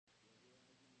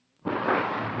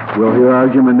We'll hear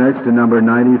argument next in number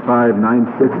 95,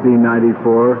 916,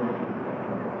 94.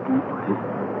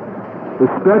 The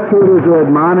spectators are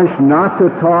admonished not to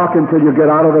talk until you get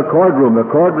out of the courtroom. The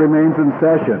court remains in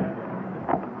session.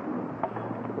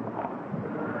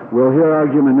 We'll hear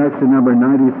argument next in number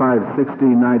 95,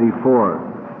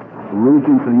 1694.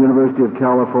 Regents of the University of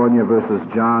California versus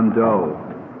John Doe.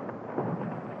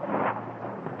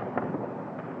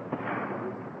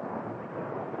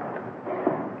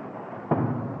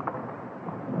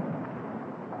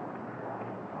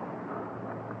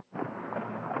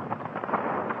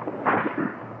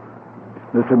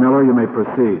 Mr. Miller, you may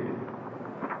proceed.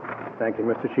 Thank you,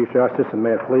 Mr. Chief Justice, and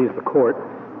may it please the court.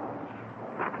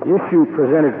 The issue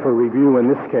presented for review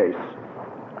in this case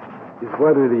is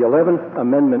whether the 11th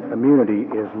Amendment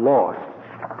immunity is lost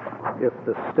if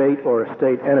the state or a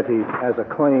state entity has a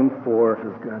claim for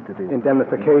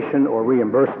indemnification or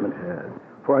reimbursement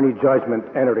for any judgment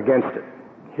entered against it.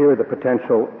 Here, the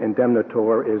potential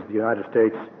indemnitor is the United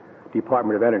States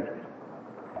Department of Energy.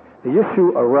 The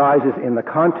issue arises in the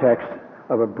context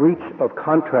of a breach of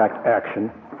contract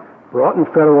action brought in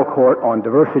federal court on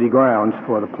diversity grounds,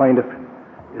 for the plaintiff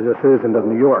is a citizen of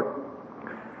New York.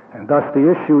 And thus the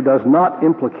issue does not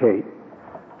implicate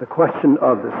the question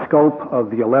of the scope of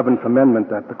the 11th Amendment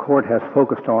that the court has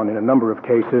focused on in a number of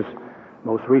cases,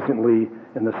 most recently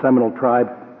in the Seminole Tribe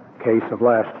case of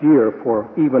last year. For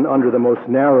even under the most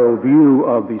narrow view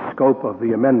of the scope of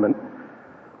the amendment,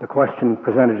 the question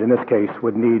presented in this case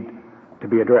would need to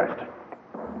be addressed.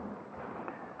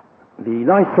 The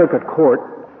Ninth Circuit Court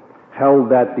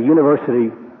held that the university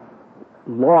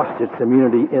lost its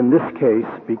immunity in this case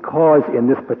because in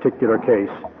this particular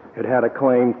case it had a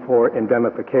claim for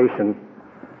indemnification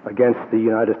against the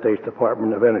United States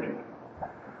Department of Energy.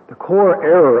 The core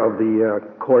error of the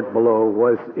court below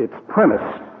was its premise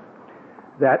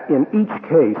that in each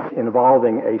case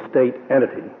involving a state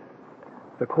entity,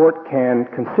 the court can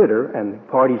consider and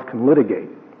parties can litigate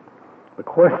the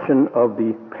question of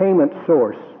the payment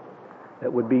source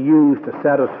that would be used to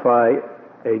satisfy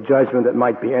a judgment that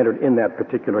might be entered in that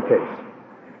particular case.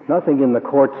 Nothing in the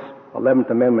court's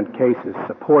 11th Amendment cases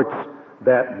supports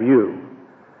that view,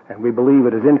 and we believe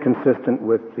it is inconsistent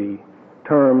with the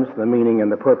terms, the meaning,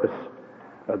 and the purpose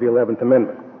of the 11th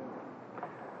Amendment.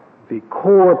 The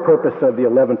core purpose of the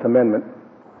 11th Amendment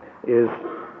is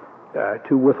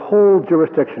to withhold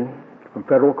jurisdiction from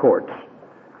federal courts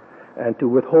and to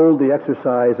withhold the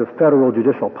exercise of federal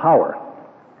judicial power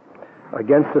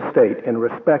against the state in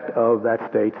respect of that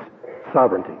state's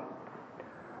sovereignty.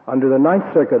 Under the Ninth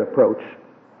Circuit approach,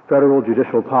 federal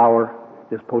judicial power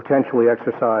is potentially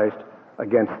exercised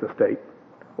against the state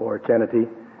or its entity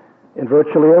in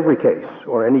virtually every case,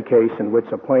 or any case in which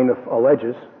a plaintiff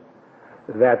alleges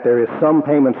that there is some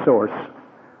payment source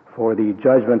for the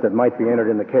judgment that might be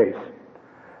entered in the case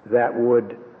that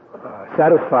would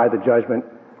satisfy the judgment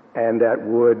and that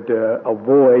would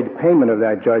avoid payment of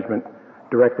that judgment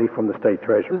directly from the state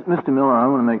treasury. Mr. Miller, I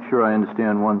want to make sure I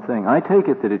understand one thing. I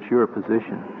take it that it's your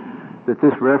position that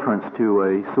this reference to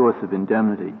a source of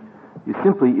indemnity is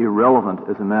simply irrelevant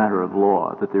as a matter of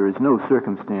law, that there is no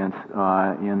circumstance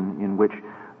in which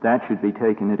that should be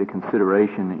taken into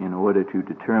consideration in order to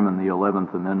determine the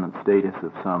 11th Amendment status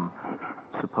of some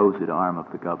supposed arm of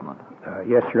the government.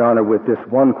 Yes, Your Honor, with this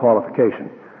one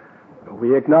qualification.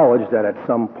 We acknowledge that at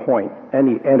some point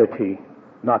any entity,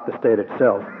 not the state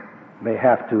itself, may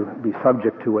have to be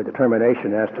subject to a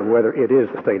determination as to whether it is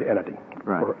a state entity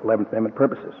for 11th Amendment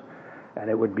purposes. And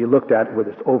it would be looked at with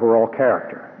its overall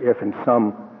character. If in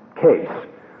some case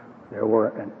there were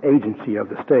an agency of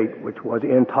the state which was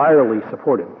entirely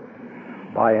supported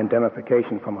by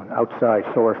indemnification from an outside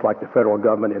source like the federal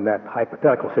government, in that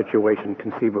hypothetical situation,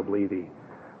 conceivably the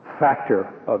factor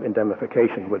of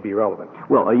indemnification would be relevant.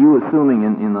 Well, are you assuming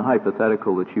in the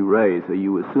hypothetical that you raise, are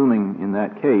you assuming in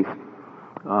that case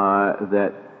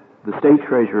that the state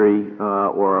treasury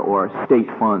or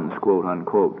state funds, quote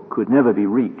unquote, could never be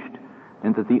reached,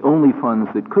 and that the only funds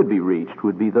that could be reached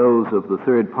would be those of the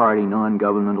third-party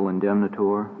non-governmental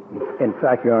indemnitor? In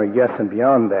fact, Your Honor, yes, and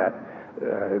beyond that,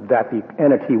 that the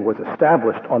entity was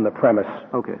established on the premise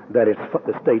that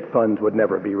the state funds would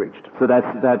never be reached. So that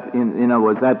in other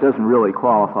words, that doesn't really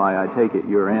qualify, I take it,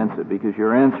 your answer, because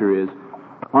your answer is,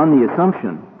 on the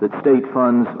assumption that state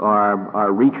funds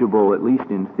are reachable, at least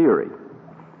in theory,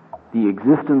 the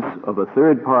existence of a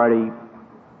third-party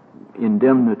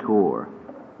indemnitor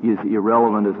is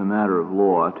irrelevant as a matter of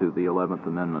law to the 11th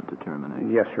Amendment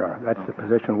determination. Yes, Your Honor. That's the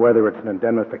position, whether it's an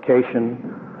indemnification,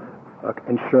 an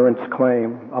insurance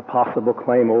claim, a possible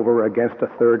claim over against a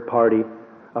third party,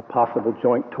 a possible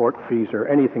joint tort fees, or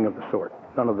anything of the sort.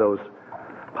 None of those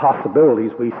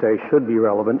possibilities we say should be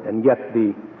relevant, and yet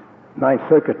the Ninth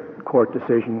Circuit Court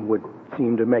decision would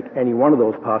seem to make any one of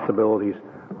those possibilities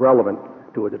relevant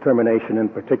to a determination in a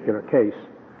particular case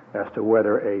as to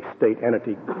whether a state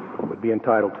entity would be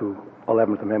entitled to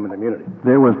 11th Amendment immunity.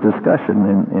 There was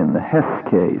discussion in the Hess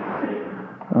case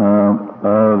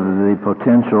of the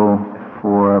potential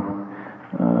for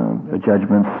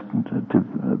judgments to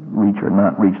reach or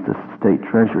not reach the state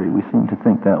treasury. We seem to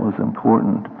think that was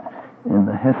important in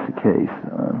the Hess case.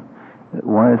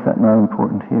 Why is that not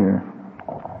important here?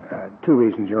 Two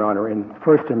reasons, Your Honor.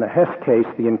 First, in the Hess case,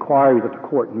 the inquiry that the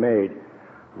court made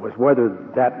was whether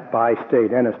that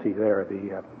bi-state entity there,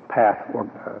 the PATH,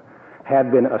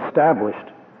 had been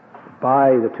established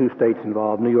by the two states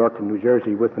involved, New York and New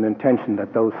Jersey, with an intention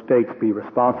that those states be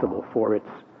responsible for its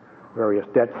various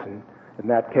debts. And in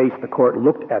that case, the court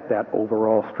looked at that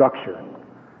overall structure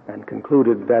and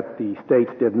concluded that the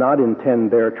states did not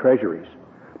intend their treasuries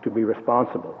to be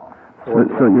responsible.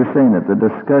 So you're saying that the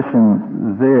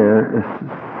discussion there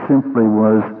simply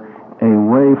was a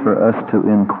way for us to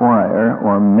inquire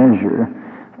or measure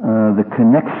the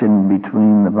connection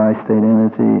between the bi-state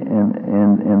entity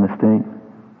and the state?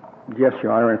 Yes,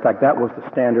 Your Honor. In fact, that was the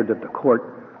standard that the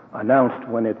court announced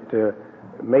when it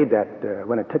made that,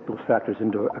 when it took those factors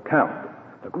into account.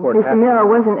 The court Mr. Miller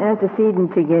wasn't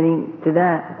antecedent to getting to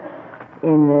that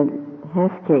in the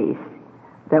Hess case,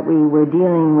 that we were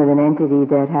dealing with an entity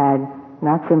that had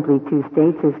not simply two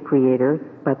states as creator,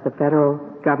 but the federal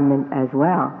government as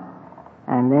well,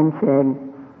 and then said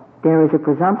there is a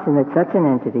presumption that such an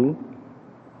entity,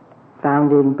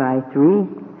 founded by three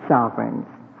sovereigns,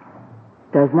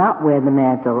 does not wear the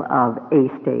mantle of a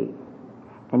state.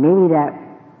 And maybe that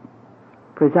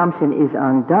presumption is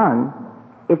undone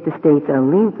if the states are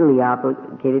legally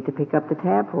obligated to pick up the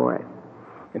tab for it.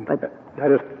 But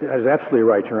that is absolutely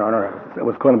right, Your Honor. That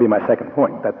was going to be my second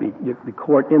point, that the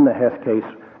court in the Hess case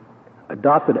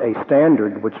adopted a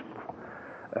standard which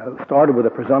started with a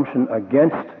presumption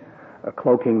against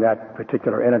cloaking that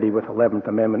particular entity with 11th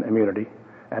Amendment immunity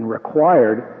and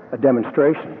required a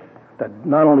demonstration that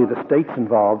not only the states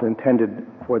involved intended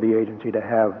for the agency to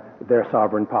have their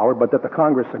sovereign power, but that the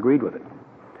Congress agreed with it.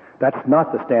 That's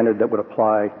not the standard that would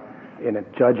apply in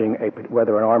judging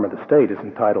whether an arm of the state is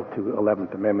entitled to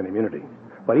 11th Amendment immunity.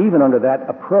 But even under that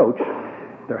approach,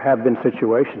 there have been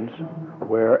situations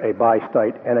where a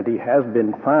bi-state entity has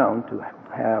been found to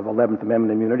have 11th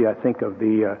Amendment immunity. I think of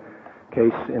the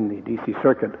case in the D.C.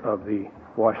 Circuit of the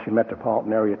Washington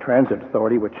Metropolitan Area Transit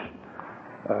Authority, which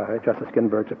Justice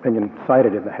Ginsburg's opinion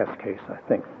cited in the Hess case, I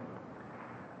think.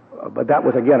 But that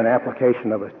was, again, an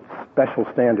application of a special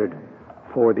standard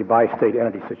for the bi-state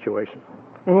entity situation.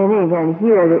 And in any event,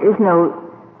 here there is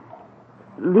no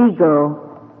legal,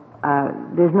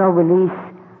 there's no release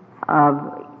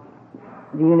of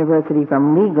the university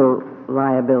from legal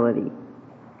liability.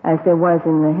 As there was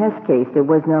in the Hess case, there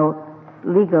was no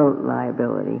legal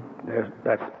liability.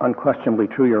 That's unquestionably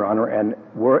true, Your Honor, and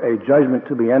were a judgment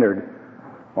to be entered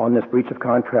on this breach of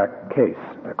contract case,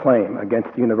 a claim against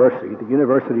the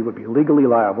university would be legally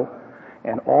liable,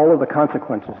 and all of the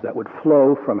consequences that would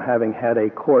flow from having had a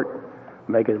court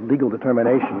make a legal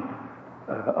determination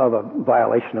of a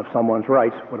violation of someone's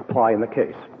rights would apply in the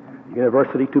case. The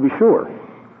university, to be sure,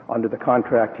 under the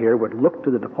contract here, would look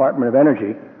to the Department of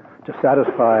Energy to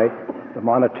satisfy the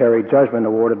monetary judgment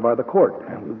awarded by the court.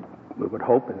 And we would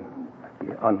hope, in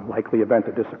the unlikely event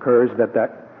that this occurs, that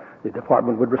the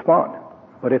department would respond.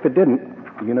 But if it didn't,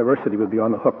 the university would be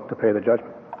on the hook to pay the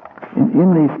judgment.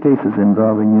 In these cases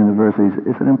involving universities,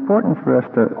 is it important for us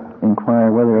to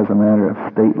inquire whether, as a matter of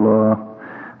state law,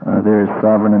 there is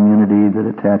sovereign immunity that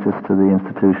attaches to the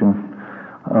institution,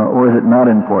 or is it not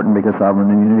important because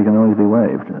sovereign immunity can always be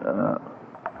waived?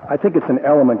 I think it's an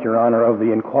element, Your Honor, of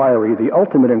the inquiry. The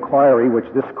ultimate inquiry, which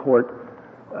this court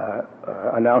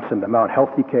announced in the Mount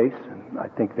Healthy case, and I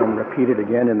think then repeated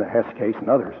again in the Hess case and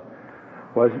others,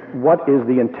 was what is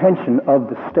the intention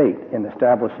of the state in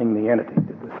establishing the entity?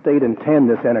 Did the state intend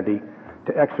this entity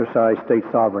to exercise state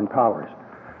sovereign powers?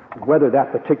 Whether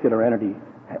that particular entity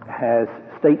has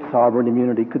state sovereign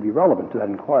immunity could be relevant to that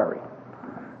inquiry.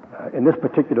 In this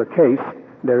particular case,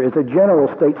 there is a general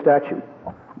state statute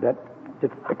that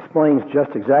explains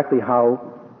just exactly how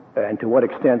and to what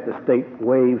extent the state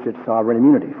waives its sovereign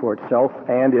immunity for itself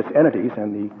and its entities,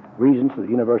 and the Regents of the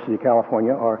University of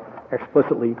California are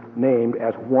explicitly named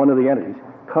as one of the entities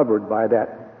covered by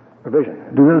that provision.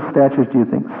 Do those statutes, do you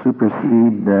think,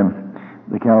 supersede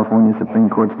the California Supreme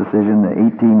Court's decision, the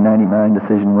 1899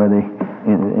 decision where they,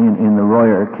 in the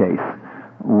Royer case,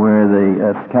 where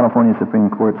the California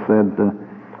Supreme Court said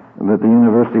that the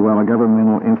university, while a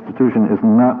governmental institution, is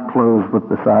not closed with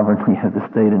the sovereignty of the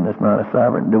state and is not a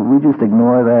sovereign. Do we just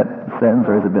ignore that sentence,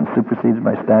 or has it been superseded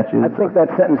by statute? I think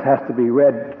that sentence has to be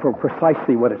read for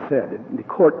precisely what it said. The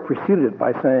court preceded it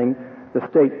by saying the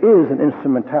state is an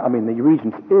the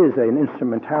Regents is an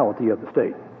instrumentality of the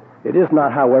state. It is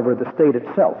not, however, the state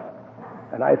itself.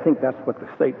 And I think that's what the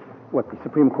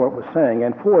Supreme Court was saying.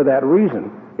 And for that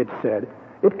reason, it said,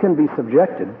 it can be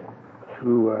subjected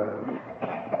to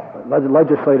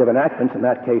legislative enactments. In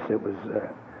that case, it was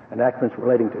enactments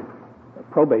relating to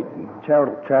probate and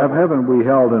charitable. Haven't we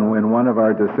held in one of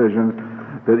our decisions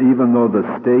that even though the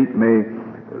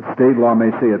state law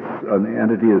may say an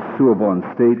entity is suable in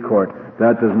state court,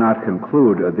 that does not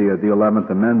conclude the 11th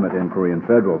Amendment inquiry in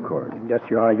federal court? Yes,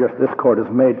 Your Honor. Yes, this court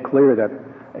has made clear that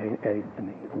a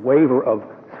waiver of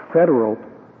federal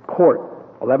court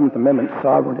 11th Amendment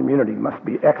sovereign immunity must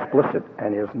be explicit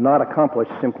and is not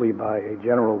accomplished simply by a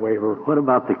general waiver. What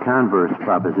about the converse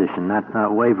proposition,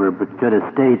 not waiver, but could a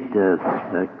state,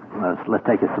 let's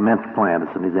take a cement plant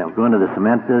as an example, go into the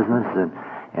cement business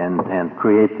and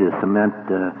create the cement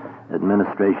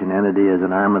administration entity as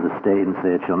an arm of the state and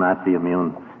say it shall be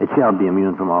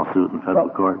immune from all suit in federal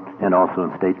court and also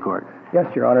in state court? Yes,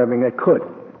 Your Honor. It could.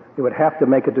 It would have to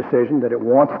make a decision that it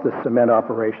wants the cement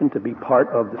operation to be part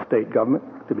of the state government,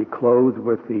 to be clothed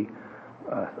with the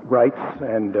rights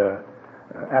and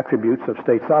attributes of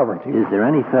state sovereignty. Is there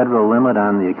any federal limit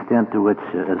on the extent to which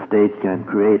a state can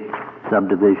create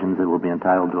subdivisions that will be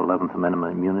entitled to 11th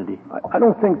Amendment immunity? I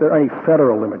don't think there are any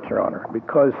federal limits, Your Honor,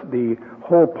 because the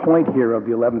whole point here of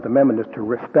the 11th Amendment is to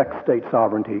respect state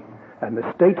sovereignty and the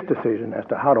state's decision as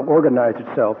to how to organize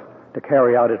itself to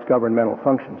carry out its governmental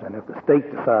functions. And if the state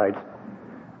decides,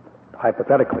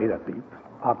 hypothetically, that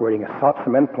operating a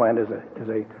cement plant is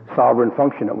a sovereign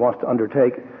function it wants to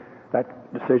undertake, that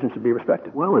decision should be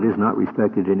respected. Well, it is not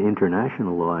respected in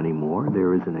international law anymore.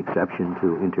 There is an exception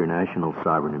to international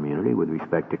sovereign immunity with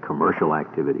respect to commercial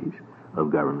activities of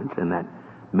governments, and that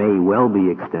may well be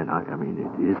extended.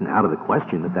 It isn't out of the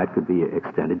question that could be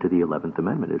extended to the 11th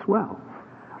Amendment as well.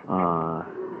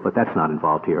 But that's not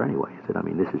involved here anyway, is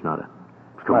it? This is not a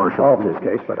commercial. Not involved in this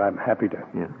case, but I'm happy to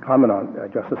comment on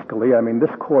Justice Scalia.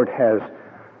 This court has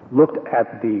looked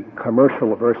at the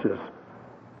commercial versus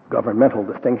governmental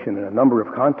distinction in a number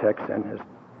of contexts and has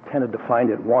tended to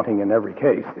find it wanting in every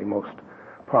case. The most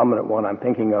prominent one I'm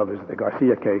thinking of is the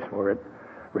Garcia case, where it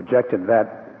rejected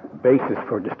that basis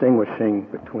for distinguishing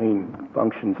between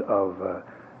functions of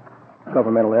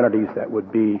governmental entities that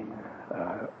would be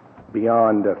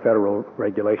beyond federal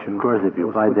regulation. Of course, if you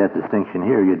applied that distinction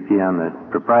here, you'd be on the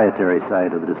proprietary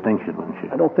side of the distinction, wouldn't you?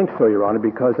 I don't think so, Your Honor,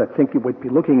 because I think you would be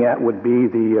looking at would be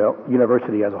the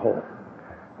university as a whole.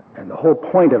 And the whole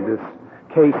point of this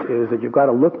case is that you've got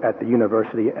to look at the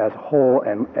university as a whole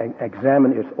and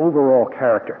examine its overall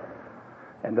character.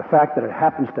 And the fact that it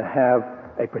happens to have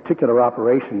a particular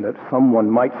operation that someone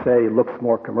might say looks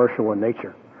more commercial in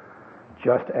nature,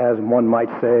 just as one might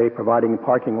say providing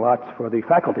parking lots for the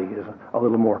faculty is a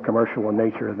little more commercial in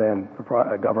nature than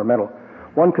governmental.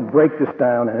 One could break this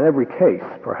down and in every case,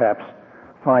 perhaps,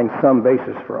 find some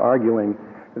basis for arguing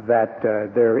that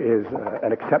there is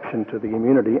an exception to the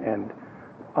immunity, and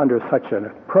under such an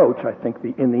approach, I think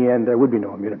in the end there would be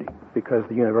no immunity, because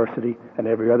the university and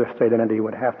every other state entity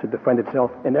would have to defend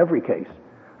itself in every case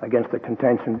against the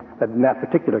contention that in that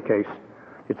particular case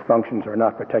its functions are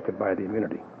not protected by the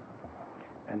immunity.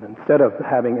 And instead of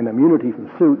having an immunity from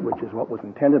suit, which is what was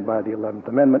intended by the 11th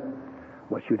Amendment,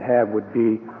 what you'd have would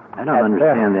be... I don't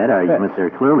understand that argument. There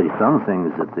are clearly some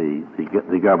things that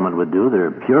the government would do that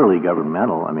are purely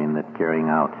governmental, that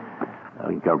carrying out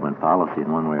government policy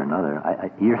in one way or another.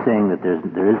 You're saying that you're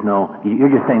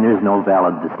just saying there's no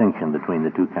valid distinction between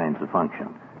the two kinds of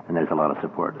function, and there's a lot of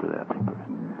support for that.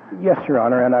 Yes, Your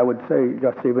Honor, and I would say,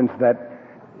 Justice Stevens, that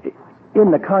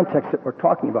in the context that we're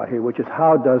talking about here, which is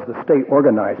how does the state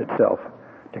organize itself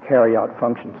to carry out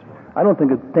functions, I don't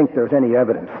think there's any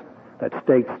evidence that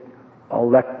states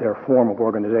elect their form of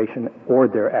organization or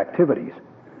their activities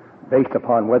based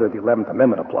upon whether the 11th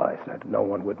Amendment applies. That no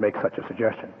one would make such a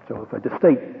suggestion. So if the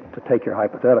state, to take your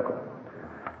hypothetical,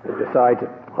 decides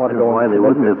it ought to go... Why they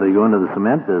wouldn't if they go into the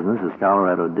cement business, as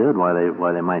Colorado did, why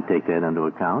they might take that into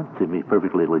account to be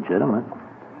perfectly legitimate.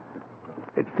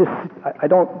 It's just, I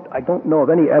don't know of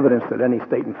any evidence that any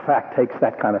state, in fact, takes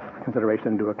that kind of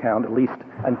consideration into account. At least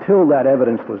until that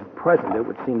evidence was present, it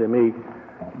would seem to me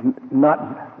not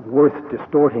worth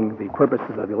distorting the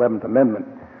purposes of the 11th Amendment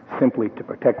simply to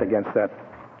protect against that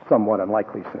somewhat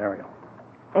unlikely scenario.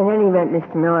 In any event,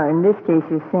 Mr. Miller, in this case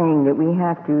you're saying that we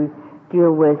have to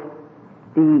deal with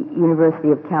the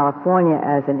University of California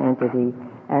as an entity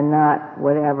and not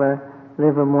whatever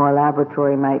Livermore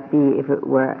Laboratory might be if it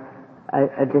were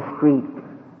a discrete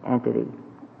entity.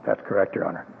 That's correct, Your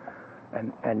Honor.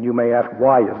 And you may ask,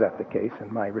 why is that the case?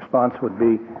 And my response would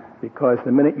be, because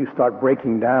the minute you start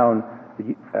breaking down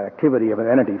the activity of an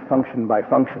entity function by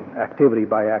function, activity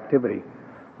by activity,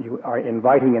 you are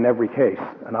inviting in every case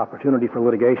an opportunity for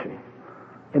litigation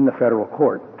in the federal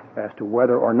court as to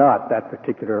whether or not that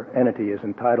particular entity is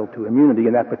entitled to immunity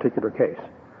in that particular case.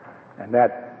 And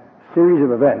that series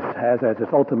of events has as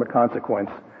its ultimate consequence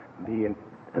the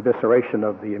evisceration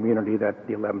of the immunity that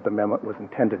the 11th Amendment was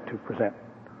intended to present.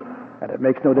 And it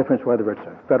makes no difference whether it's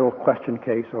a federal question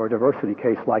case or a diversity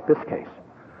case like this case,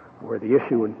 where the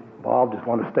issue involved is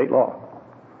one of state law.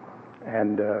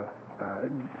 And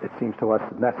it seems to us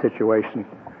in that situation,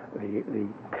 the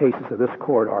cases of this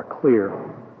court are clear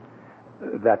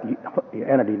that the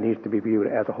entity needs to be viewed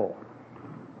as a whole.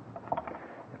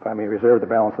 If I may reserve the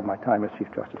balance of my time as Chief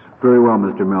Justice. Very well,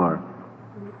 Mr. Miller.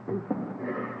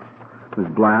 Ms.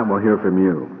 Blatt, we'll hear from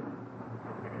you.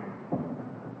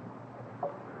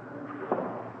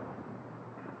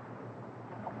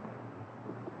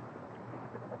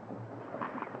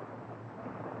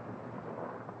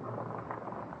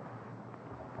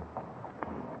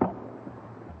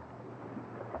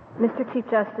 Mr. Chief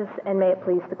Justice, and may it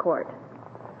please the Court.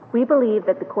 We believe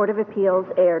that the Court of Appeals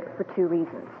erred for two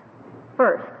reasons.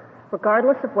 First,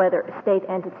 regardless of whether a state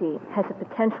entity has a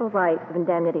potential right of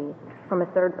indemnity from a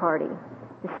third party,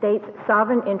 the state's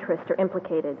sovereign interests are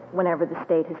implicated whenever the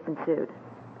state has been sued.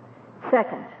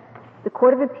 Second, the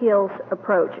Court of Appeals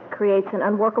approach creates an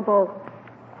unworkable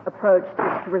approach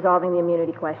to resolving the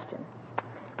immunity question.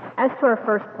 As to our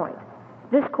first point,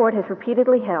 this Court has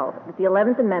repeatedly held that the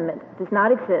 11th Amendment does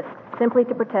not exist simply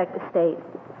to protect a state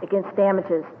against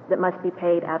damages that must be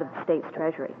paid out of the state's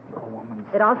treasury.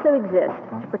 It also exists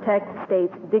to protect the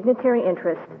state's dignitary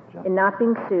interest in not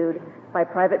being sued by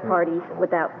private parties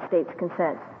without the state's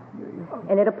consent,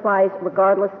 and it applies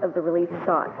regardless of the relief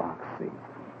sought.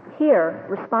 Here,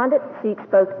 respondent seeks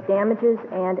both damages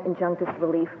and injunctive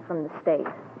relief from the state.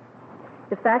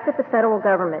 The fact that the federal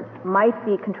government might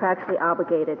be contractually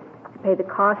obligated to pay the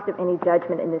cost of any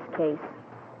judgment in this case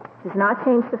does not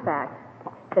change the fact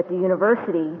that the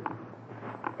university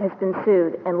has been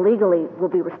sued and legally will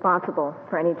be responsible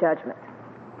for any judgment.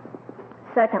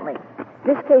 Secondly,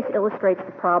 this case illustrates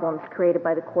the problems created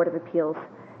by the Court of Appeals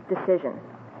decision.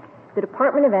 The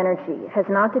Department of Energy has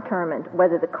not determined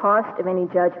whether the cost of any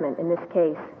judgment in this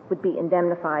case would be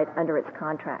indemnified under its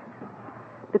contract.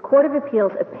 The Court of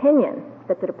Appeals' opinion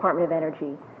that the Department of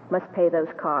Energy must pay those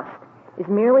costs is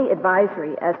merely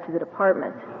advisory as to the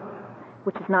department,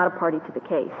 which is not a party to the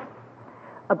case.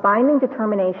 A binding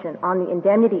determination on the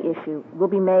indemnity issue will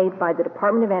be made by the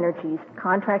Department of Energy's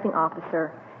contracting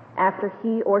officer after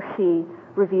he or she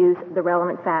reviews the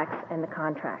relevant facts and the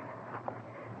contract.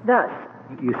 Thus,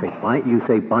 you say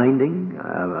binding.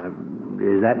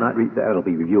 Is that not? That'll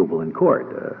be reviewable in court,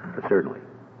 certainly.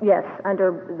 Yes,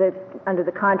 under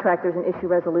the contract, there's an issue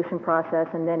resolution process,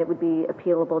 and then it would be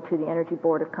appealable to the Energy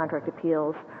Board of Contract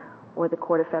Appeals or the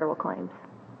Court of Federal Claims.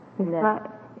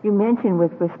 You mentioned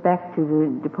with respect to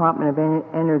the Department of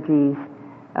Energy's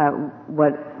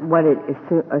what it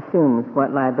assumes,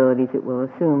 what liabilities it will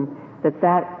assume,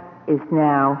 that is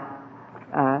now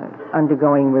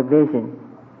undergoing revision.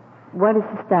 What is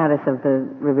the status of the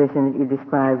revision that you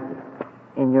described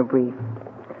in your brief?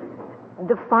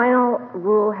 The final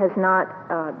rule has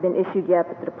not been issued yet,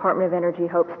 but the Department of Energy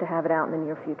hopes to have it out in the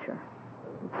near future.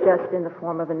 It's just in the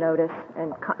form of a notice,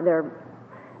 and they're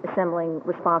assembling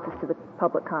responses to the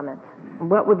public comments.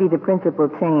 What would be the principal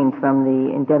change from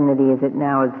the indemnity as it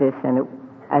now exists and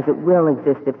as it will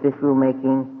exist if this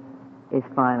rulemaking is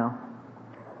final?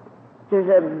 There's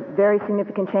a very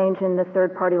significant change in the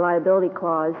third-party liability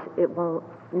clause. It will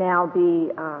now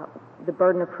be, the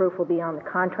burden of proof will be on the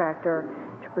contractor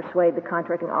to persuade the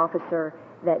contracting officer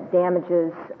that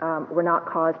damages were not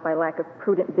caused by lack of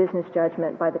prudent business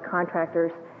judgment by the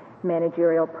contractor's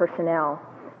managerial personnel.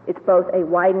 It's both a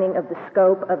widening of the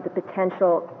scope of the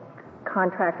potential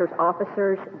contractor's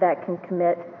officers that can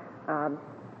commit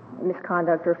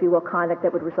misconduct, or if you will, conduct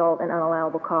that would result in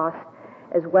unallowable costs,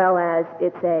 as well as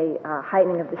it's a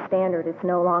heightening of the standard. It's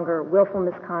no longer willful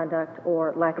misconduct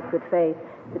or lack of good faith.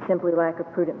 It's simply lack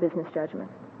of prudent business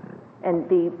judgment. And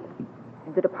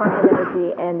the Department of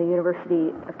Energy and the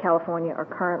University of California are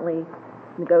currently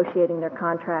negotiating their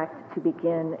contract to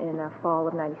begin in fall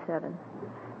of '97.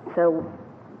 So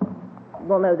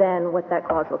we'll know then what that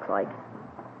clause looks like.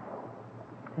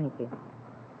 Thank you.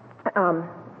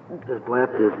 Mr.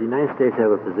 Blatt, does the United States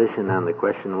have a position on the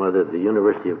question whether the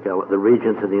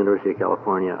Regents of the University of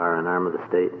California are an arm of the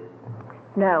state?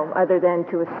 No, other than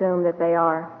to assume that they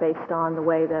are, based on the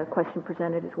way the question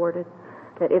presented is worded.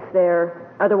 That if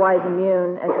they're otherwise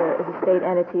immune as a state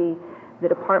entity, the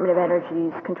Department of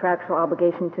Energy's contractual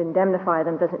obligation to indemnify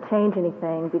them doesn't change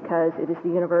anything because it is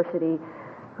the university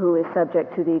who is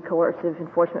subject to the coercive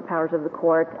enforcement powers of the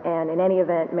court, and in any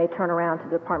event may turn around to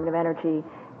the Department of Energy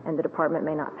and the department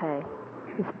may not pay.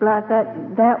 Ms. Blatt,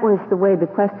 that was the way the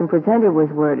question presented was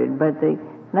worded, but the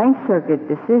Ninth Circuit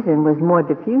decision was more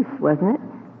diffuse, wasn't it?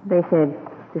 They said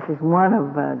this is one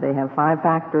of, they have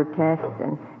 5-factor tests,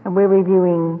 and we're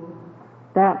reviewing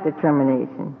that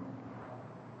determination.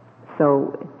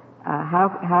 So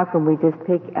how can we just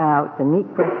pick out the neat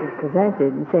questions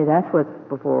presented and say that's what's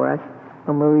before us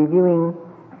when we're reviewing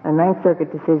a Ninth Circuit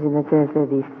decision that says there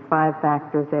are these 5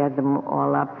 factors, add them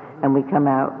all up, and we come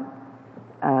out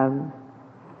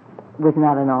with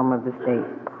not an arm of the state?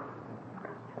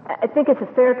 I think it's a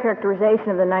fair characterization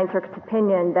of the Ninth Circuit's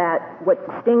opinion that what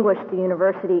distinguished the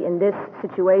university in this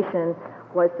situation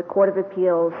was the Court of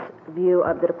Appeals' view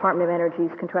of the Department of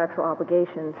Energy's contractual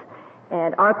obligations.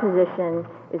 And our position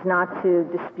is not to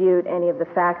dispute any of the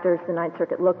factors the Ninth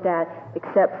Circuit looked at,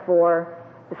 except for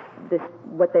this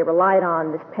what they relied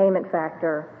on, this payment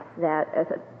factor, that as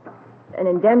an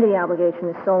indemnity obligation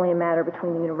is solely a matter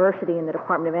between the university and the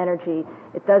Department of Energy.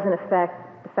 It doesn't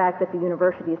affect the fact that the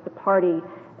university is the party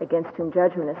against whom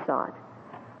judgment is sought.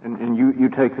 And you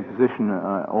take the position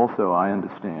also, I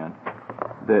understand,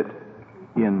 that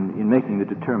in making the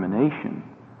determination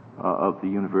of the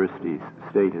university's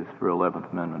status for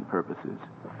 11th Amendment purposes,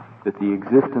 that the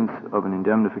existence of an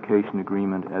indemnification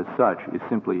agreement as such is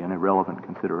simply an irrelevant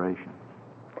consideration.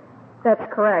 That's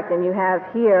correct. And you have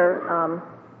here,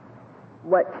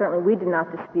 what certainly we did not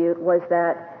dispute, was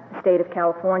that the state of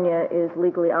California is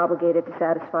legally obligated to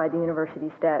satisfy the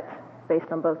university's debts based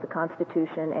on both the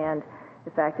Constitution and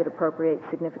the fact it appropriates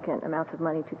significant amounts of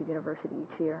money to the university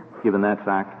each year. Given that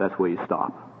fact, that's where you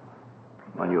stop,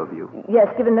 on your view. Yes,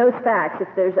 given those facts, if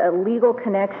there's a legal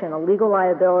connection, a legal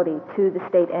liability to the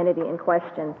state entity in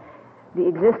question, the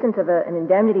existence of an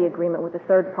indemnity agreement with a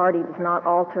third party does not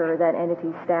alter that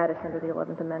entity's status under the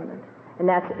 11th Amendment. And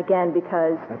that's, again,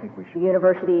 because the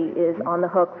university is on the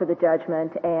hook for the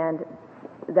judgment, and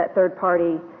that third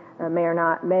party may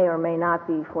or may not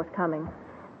be forthcoming.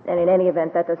 And in any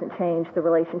event, that doesn't change the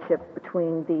relationship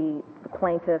between the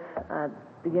plaintiff,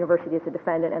 the university as a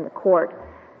defendant, and the court,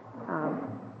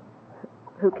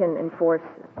 who can enforce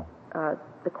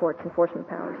the court's enforcement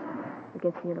powers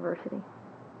against the university.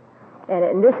 And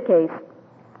in this case,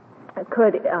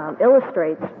 could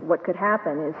illustrate what could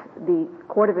happen is the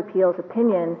Court of Appeals'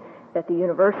 opinion that the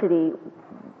university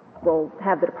will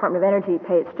have the Department of Energy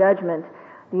pay its judgment.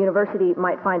 The university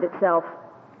might find itself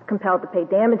compelled to pay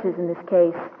damages in this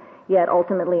case, yet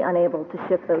ultimately unable to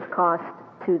shift those costs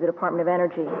to the Department of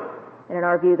Energy. And in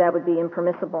our view, that would be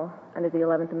impermissible under the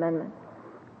 11th Amendment.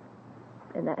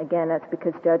 And that, again, that's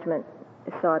because judgment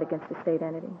is sought against the state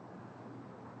entity.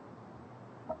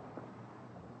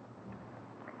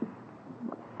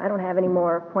 I don't have any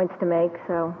more points to make,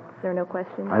 so if there are no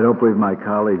questions. I don't believe my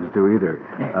colleagues do either.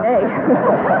 Hey.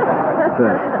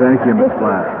 Thank you, Ms.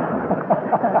 Blatt.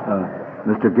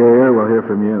 Mr. Gayer, we'll hear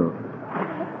from you.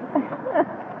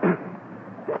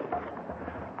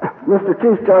 Mr.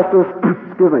 Chief Justice,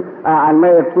 excuse me, and may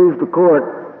it please the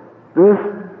court, this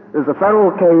is a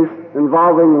federal case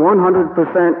involving 100%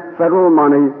 federal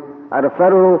money at a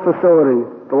federal facility,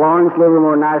 the Lawrence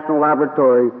Livermore National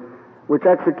Laboratory, which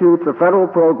executes a federal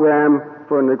program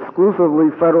for an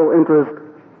exclusively federal interest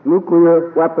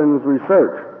nuclear weapons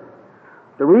research.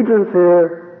 The Regents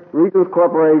here, Regents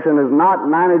Corporation, is not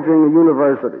managing a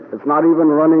university. It's not even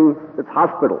running its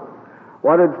hospital.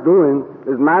 What it's doing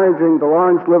is managing the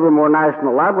Lawrence Livermore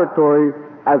National Laboratory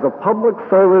as a public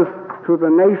service to the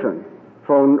nation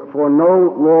for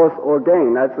no loss or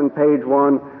gain. That's in page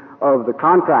 1 of the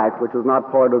contract, which is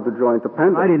not part of the joint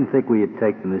appendix. I didn't think we had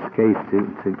taken this case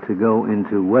to go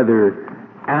into whether,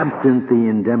 absent the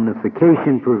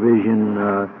indemnification provision,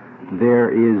 there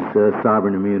is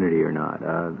sovereign immunity or not.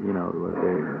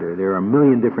 There are a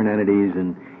million different entities,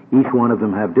 and each one of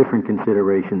them have different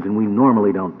considerations, and we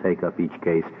normally don't take up each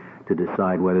case to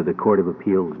decide whether the Court of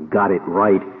Appeals got it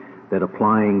right, that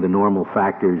applying the normal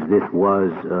factors, this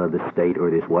was the state or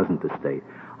this wasn't the state.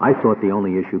 I thought the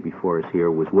only issue before us here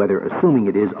was whether, assuming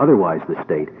it is otherwise the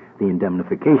state, the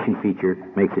indemnification feature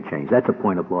makes a change. That's a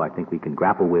point of law I think we can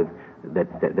grapple with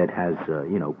that has,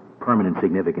 permanent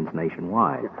significance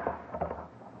nationwide.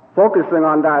 Focusing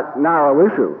on that narrow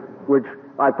issue, which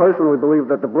I personally believe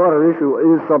that the broader issue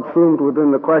is subsumed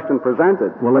within the question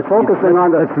presented. Well, let's read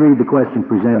the question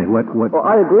presented. What? Well,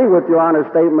 I agree with Your Honor's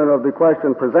statement of the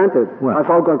question presented. Well,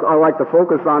 I'd like to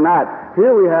focus on that.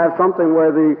 Here we have something where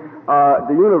the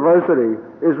university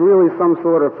is really some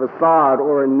sort of facade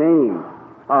or a name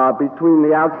between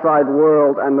the outside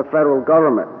world and the federal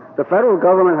government. The federal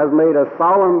government has made a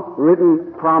solemn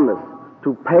written promise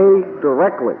to pay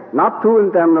directly, not to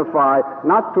indemnify,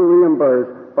 not to reimburse,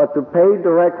 but to pay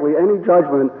directly any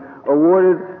judgment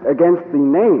awarded against the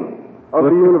name of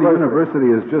the university. The university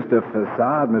is just a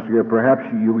facade, Mr. Gibb. Perhaps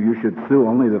you should sue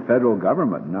only the federal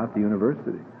government, not the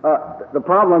university. The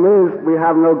problem is we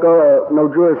have no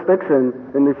jurisdiction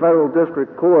in the federal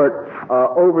district court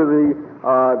over the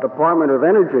Department of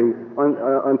Energy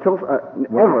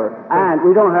ever, and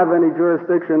we don't have any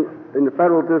jurisdiction in the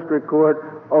federal district court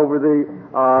over the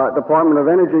Department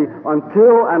of Energy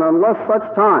until and unless such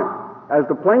time as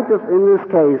the plaintiff in this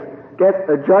case gets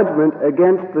a judgment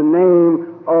against the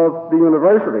name of the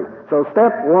university. So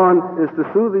step one is to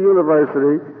sue the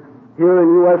university here in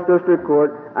U.S. District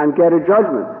Court and get a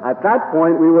judgment. At that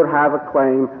point, we would have a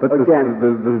claim against...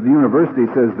 But the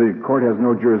university says the court has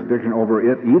no jurisdiction over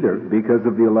it either because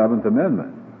of the 11th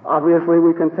Amendment. Obviously,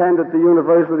 we contend that the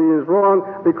university is wrong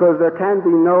because there can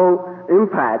be no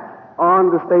impact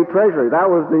on the state treasury. That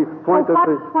was the point of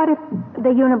the... What if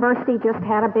the university just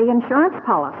had a big insurance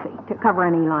policy to cover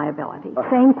any liability?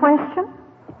 Same question?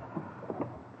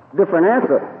 Different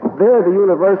answer. There, the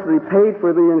university paid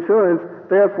for the insurance,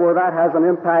 therefore that has an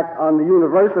impact on the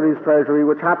university's treasury,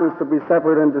 which happens to be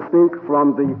separate and distinct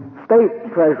from the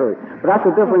state treasury. But that's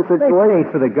a different situation. They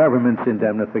paid for the government's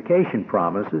indemnification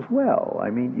promise as well. I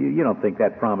mean, you don't think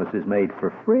that promise is made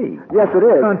for free. Yes, it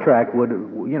is. The contract would,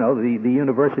 the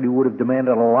university would have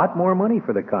demanded a lot more money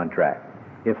for the contract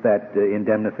if that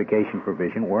indemnification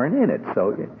provision weren't in it.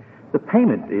 So the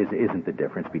payment isn't the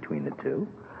difference between the two.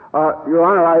 Your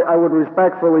Honor, I would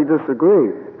respectfully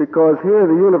disagree, because here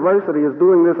the university is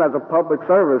doing this as a public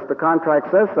service. The contract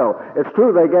says so. It's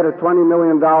true they get a $20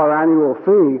 million annual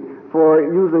fee for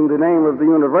using the name of the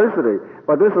university,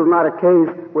 but this is not a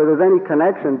case where there's any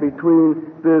connection between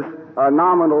this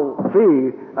nominal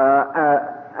fee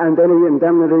and any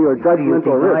indemnity or judgment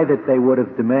or risk. Do you deny that they would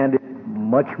have demanded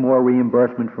much more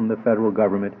reimbursement from the federal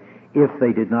government if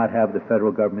they did not have the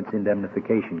federal government's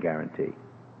indemnification guarantee?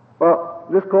 Well,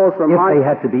 this calls for if they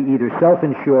had to be either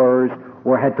self-insurers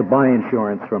or had to buy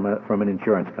insurance from an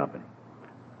insurance company.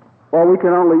 Well,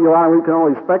 Your Honor, we can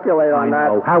only speculate on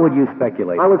that. How would you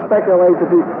speculate? I would speculate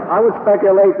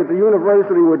that the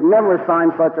university would never sign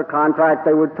such a contract.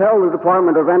 They would tell the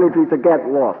Department of Energy to get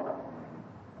lost.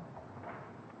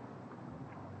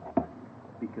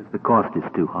 Because the cost is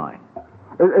too high.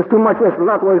 It's too much risk. It's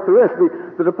not worth the risk.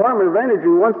 The Department of Energy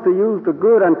wants to use the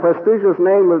good and prestigious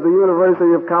name of the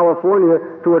University of California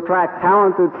to attract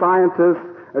talented scientists,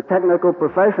 technical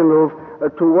professionals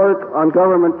to work on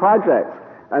government projects.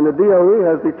 And the DOE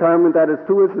has determined that it's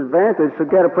to its advantage to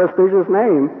get a prestigious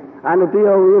name, and the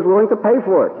DOE is willing to pay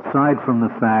for it. Aside from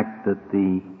the fact that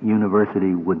the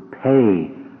university would pay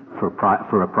for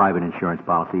a private insurance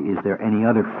policy, is there any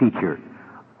other feature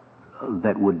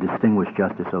that would distinguish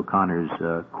Justice O'Connor's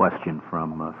question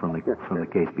from the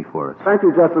case before us? Thank you,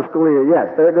 Justice Scalia.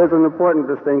 Yes, there's an important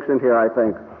distinction here, I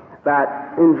think,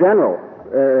 that in general,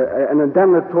 an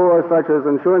indemnitor such as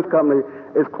an insurance company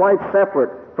is quite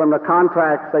separate from the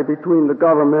contract, say, between the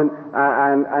government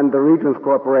and the Regents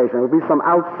Corporation. It would be some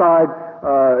outside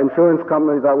insurance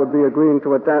company that would be agreeing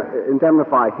to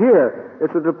indemnify. Here,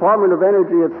 it's the Department of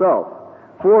Energy itself,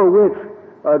 for which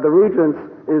the Regents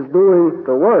is doing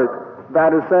the work,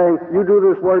 that is saying, you do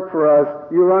this work for us,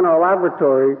 you run our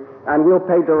laboratory, and we'll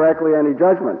pay directly any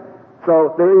judgment.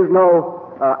 So there is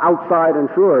no outside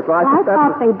insurer. So I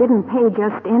thought they didn't pay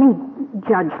just any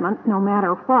judgment, no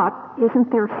matter what.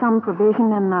 Isn't there some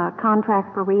provision in the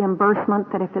contract for reimbursement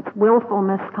that if it's willful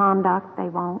misconduct, they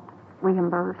won't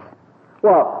reimburse?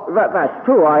 Well, that's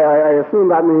true. I assume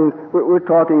that means we're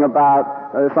talking about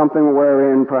something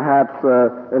wherein perhaps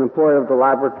an employee of the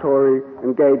laboratory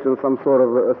engaged in some sort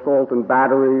of assault and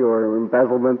battery or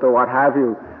embezzlement or what have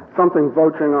you, something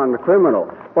verging on the criminal.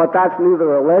 But that's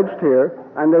neither alleged here,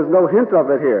 and there's no hint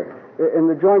of it here. In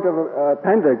the joint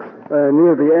appendix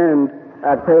near the end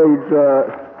at page,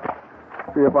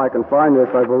 see if I can find this,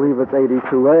 I believe it's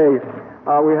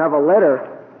 82A, we have a letter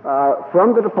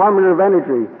from the Department of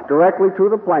Energy directly to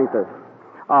the plaintiff,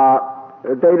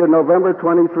 dated November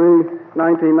 23,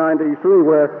 1993,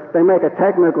 where they make a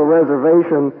technical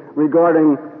reservation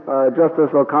regarding Justice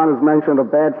O'Connor's mention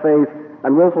of bad faith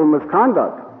and willful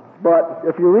misconduct. But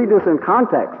if you read this in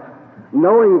context,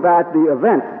 knowing that the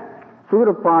event sued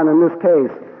upon in this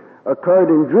case occurred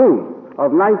in June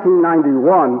of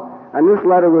 1991, and this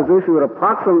letter was issued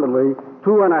approximately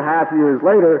 2.5 years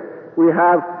later. We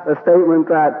have a statement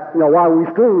that, while we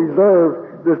still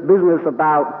reserve this business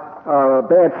about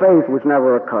bad faith, which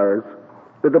never occurs,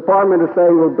 the department is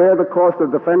saying we'll bear the cost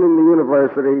of defending the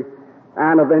university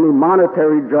and of any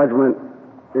monetary judgment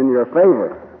in your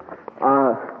favor.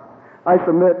 I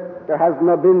submit there has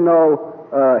been no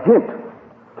hint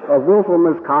of willful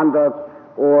misconduct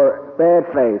or bad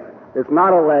faith. It's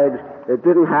not alleged. It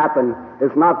didn't happen.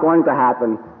 It's not going to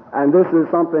happen. And this is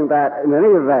something that, in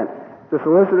any event, the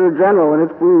Solicitor General in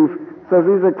its brief says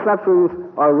these exceptions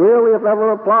are rarely, if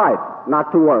ever, applied.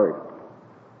 Not to worry.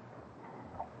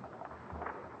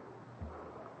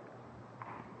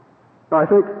 I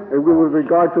think, with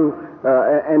regard to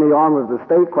any arm of the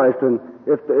state question,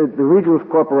 if the Regents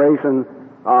Corporation,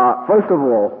 first of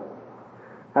all,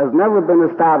 has never been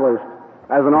established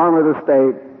as an arm of the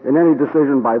state in any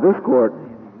decision by this court,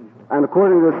 and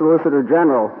according to the Solicitor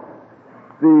General,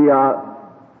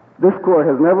 this court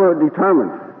has never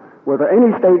determined whether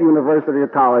any state university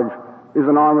or college is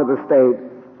an arm of the state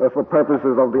for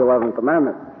purposes of the 11th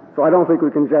Amendment. So I don't think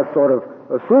we can just sort of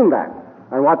assume that.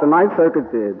 And what the Ninth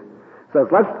Circuit did says,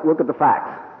 let's look at the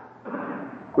facts.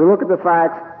 We look at the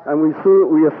facts, and we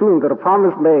assume that a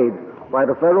promise made by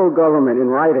the federal government in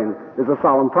writing is a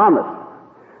solemn promise.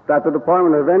 That the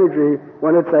Department of Energy,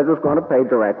 when it says it's going to pay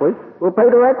directly, will pay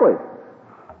directly.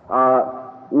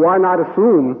 Why not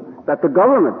assume that the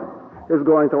government is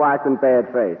going to act in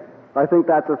bad faith? I think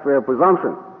that's a fair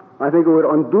presumption. I think it would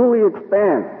unduly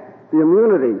expand the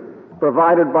immunity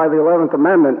provided by the 11th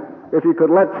Amendment if you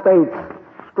could let states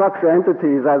structure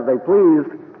entities as they pleased,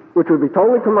 which would be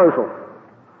totally commercial,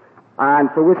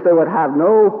 and for which they would have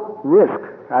no risk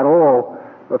at all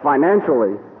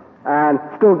financially, and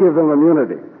still give them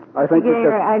immunity. I think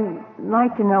I'd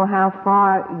like to know how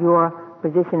far your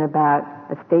position about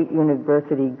a state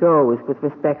university goes with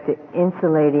respect to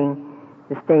insulating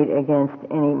the state against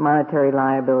any monetary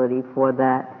liability for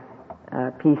that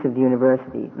piece of the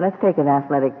university. Let's take an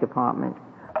athletic department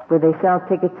where they sell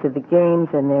tickets to the games,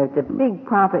 and there's a big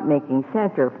profit-making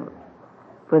center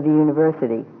for the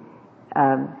university.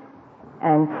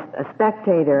 And a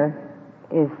spectator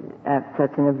is at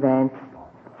such an event,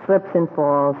 slips and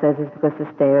falls, says it's because the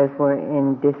stairs were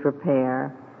in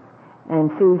disrepair, and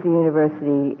sues the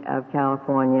University of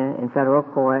California in federal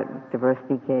court,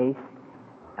 diversity case,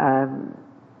 and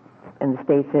the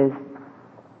state says,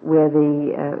 we're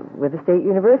the state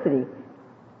university.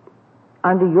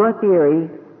 Under your theory,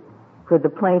 could the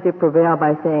plaintiff prevail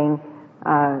by saying,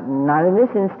 not in this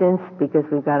instance, because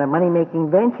we've got a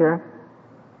money-making venture,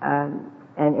 and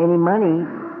any money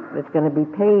that's going to be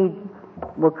paid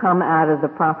will come out of the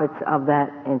profits of that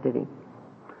entity?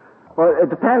 Well, it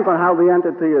depends on how the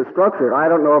entity is structured. I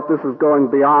don't know if this is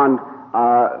going beyond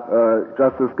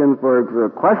Justice Ginsburg's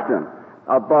question,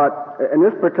 but in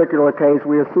this particular case,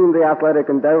 we assume the athletic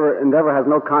endeavor has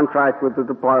no contract with the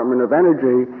Department of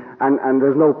Energy, and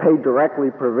there's no paid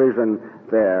directly provision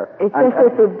there. It's just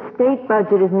that the state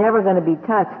budget is never going to be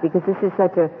touched because this is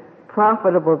such a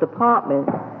profitable department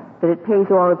that it pays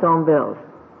all its own bills.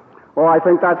 Well, I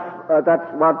think that's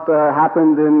what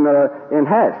happened in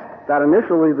Hess. That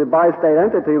initially the bi-state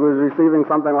entity was receiving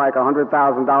something like $100,000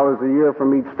 a year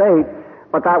from each state,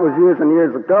 but that was years and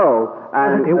years ago.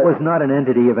 And it was not an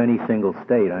entity of any single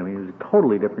state. I mean, it was a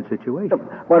totally different situation.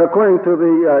 But according to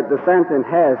the dissent in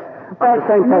Hess, the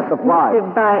same test applies.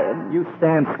 You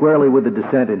stand squarely with the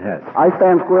dissent in Hess. I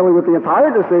stand squarely with the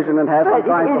entire decision in Hess. But I'm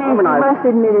trying to harmonize. You must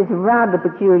admit it's rather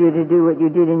peculiar to do what you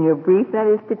did in your brief, that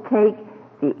is to take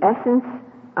the essence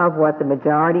of what the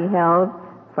majority held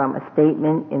from a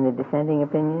statement in the dissenting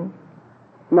opinion.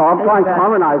 No, I'm trying to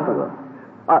harmonize them.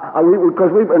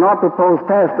 Because in our proposed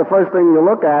test, the first thing you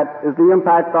look at is the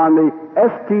impact on the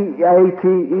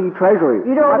STATE Treasury.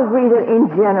 You don't agree that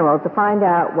in general, to find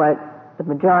out what the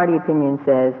majority opinion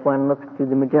says, one looks to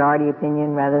the majority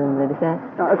opinion rather than the dissent?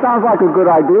 It sounds like a good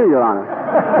idea, Your Honor.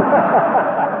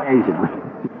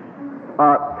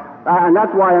 And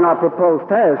that's why in our proposed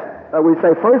test, we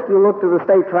say first you look to the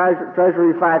state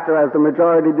treasury factor as the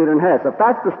majority did in Hess. If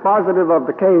that's dispositive of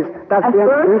the case, that's the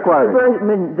end of the inquiry.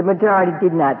 The majority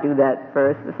did not do that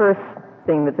first. The first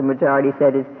thing that the majority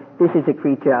said is this is a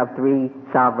creature of three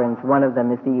sovereigns. One of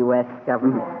them is the U.S.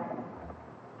 government.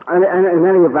 And in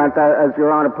any event, as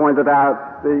Your Honor pointed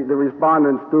out, the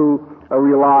respondents do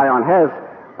rely on Hess,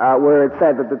 where it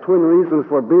said that the twin reasons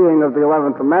for being of the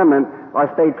 11th Amendment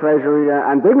are state treasury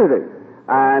and dignity.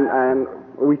 And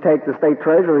we take the state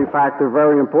treasury factor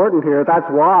very important here. That's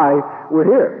why we're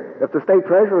here. If the state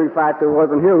treasury factor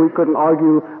wasn't here, we couldn't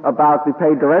argue about the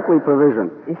paid directly provision.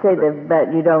 You say that,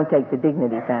 but you don't take the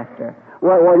dignity factor.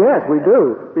 Well, yes, we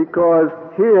do, because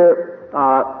here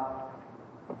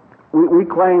we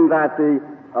claim that the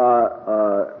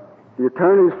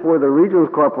attorneys for the Regents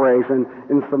Corporation,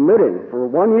 in submitting for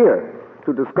 1 year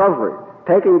to discovery,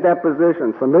 taking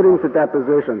depositions, submitting to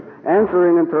deposition,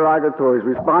 answering interrogatories,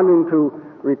 responding to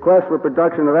requests for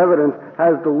production of evidence,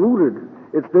 has diluted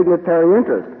its dignitary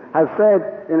interest, has said,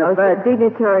 in effect...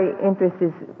 Dignitary interest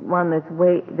is one that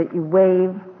you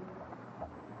waive.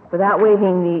 Without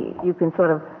waiving you can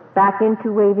sort of back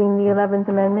into waiving the 11th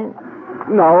Amendment?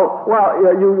 No. Well,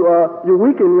 you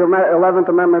weaken your 11th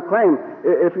Amendment claim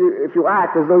if you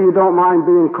act as though you don't mind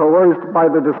being coerced by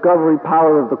the discovery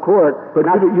power of the court. But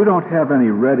you don't have any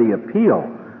ready appeal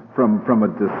from a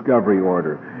discovery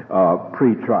order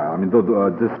pre-trial. I mean, the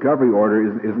discovery order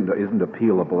isn't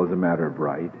appealable as a matter of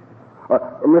right.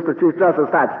 Mr. Chief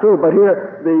Justice, that's true, but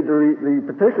here the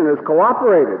petitioners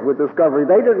cooperated with discovery.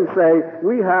 They didn't say,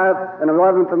 we have an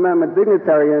 11th Amendment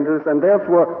dignitary interest, and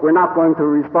therefore we're not going to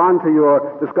respond to your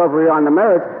discovery on the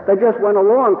merits. They just went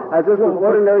along as this was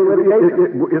ordinary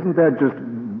litigation. Isn't that just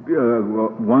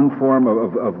one form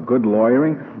of good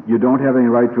lawyering? You don't have any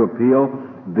right to appeal.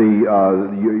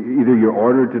 Either you're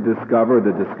ordered to discover,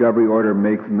 the discovery order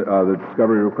makes the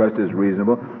discovery request is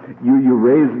reasonable. You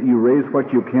raise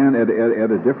what you can at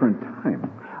a different time.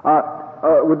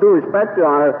 With due respect, Your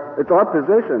Honor, it's our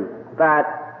position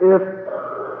that if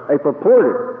a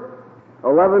purported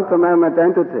 11th Amendment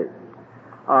entity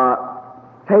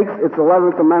takes its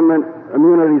 11th Amendment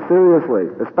immunity seriously,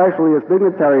 especially its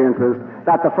dignitary interest,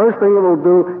 that the first thing it will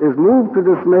do is move to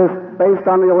dismiss based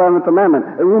on the 11th Amendment.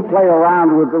 It won't play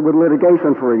around with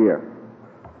litigation for a year.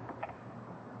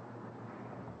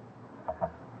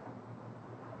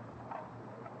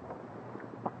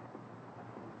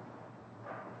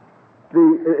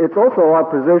 It's also our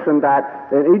position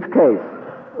that in each case,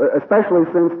 especially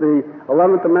since the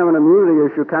 11th Amendment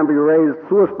immunity issue can be raised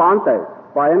sua sponte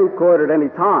by any court at any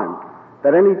time,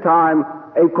 that any time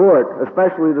a court,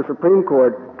 especially the Supreme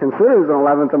Court, considers an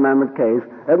 11th Amendment case,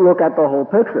 it look at the whole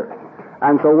picture.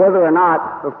 And so whether or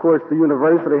not, of course, the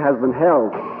university has been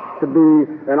held to be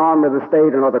an arm of the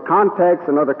state in other contexts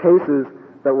and other cases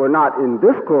that were not in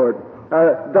this court,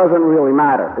 doesn't really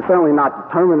matter. It's certainly not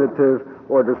determinative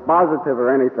or dispositive or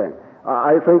anything.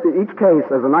 I think that each case,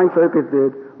 as the Ninth Circuit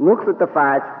did, looks at the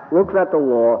facts, looks at the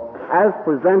law as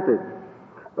presented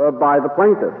by the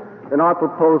plaintiff. In our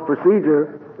proposed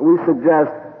procedure, we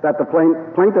suggest that the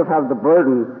plaintiff have the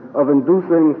burden of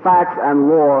inducing facts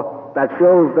and law that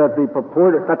shows that the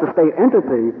state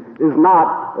entity is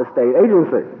not a state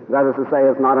agency. That is to say,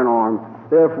 it's not an arm.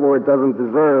 Therefore, it doesn't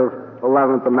deserve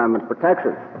 11th Amendment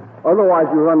protection. Otherwise,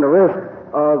 you run the risk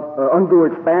of undue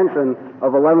expansion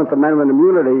of 11th Amendment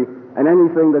immunity, and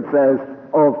anything that says,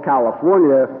 of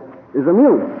California is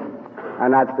immune.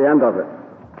 And that's the end of it.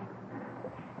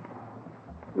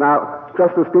 Now,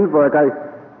 Justice Ginsburg,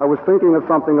 I was thinking of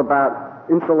something about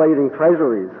insulating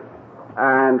treasuries.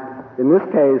 And in this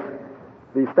case,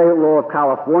 the state law of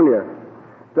California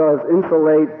does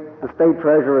insulate the state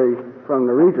treasury from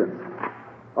the Regents.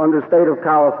 Under state of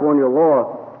California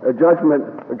law, a judgment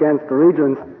against the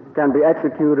Regents can be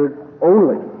executed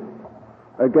only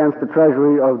against the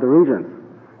treasury of the Regents.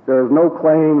 There is no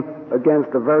claim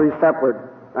against a very separate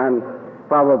and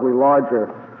probably larger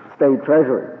state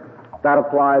treasury. That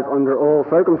applies under all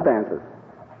circumstances.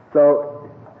 So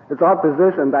it's our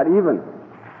position that even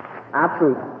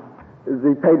absent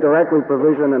the paid directly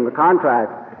provision in the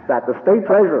contract, that the state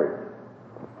treasury,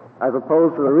 as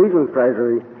opposed to the Regents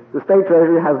treasury, the state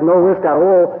treasury has no risk at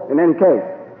all in any case.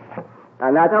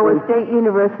 And that's so a state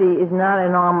university is not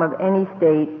an arm of any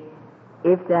state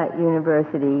if that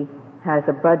university has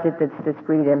a budget that's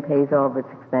discrete and pays all of its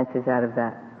expenses out of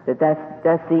that.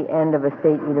 That's the end of a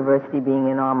state university being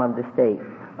an arm of the state.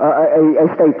 A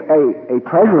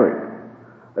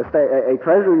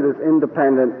treasury that's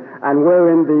independent and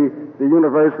wherein the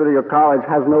university or college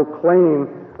has no claim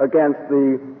against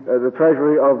the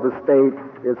treasury of the state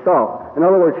itself. In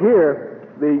other words, here,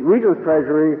 the Regents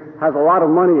treasury has a lot of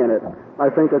money in it. I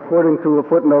think according to a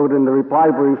footnote in the reply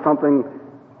brief, something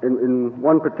in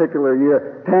one particular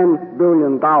year, $10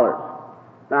 billion.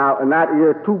 Now, in that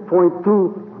year, $2.2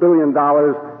 billion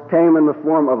came in the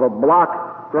form of a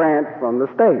block grant from the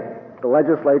state. The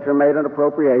legislature made an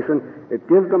appropriation. It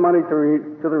gives the money to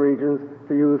the Regents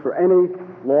to use for any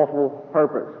lawful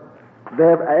purpose.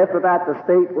 After that, the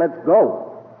state lets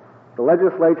go. The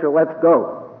legislature lets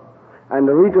go. And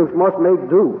the Regents must make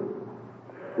do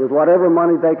with whatever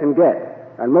money they can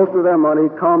get. And most of their money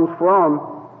comes from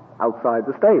outside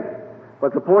the state.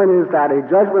 But the point is that a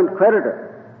judgment creditor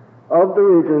of the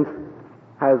Regents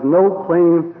has no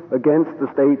claim against the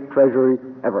state treasury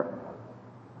ever.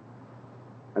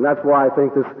 And that's why I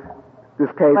think this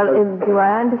case... Well, do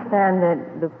I understand that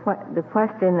the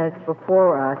question that's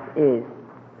before us is,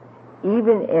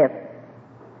 even if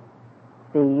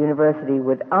the university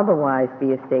would otherwise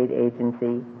be a state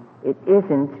agency, it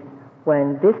isn't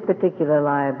when this particular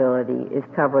liability is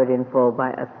covered in full by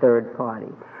a third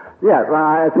party? Yes,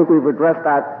 I think we've addressed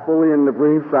that fully in the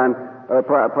briefs and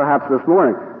perhaps this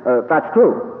morning. That's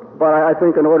true. But I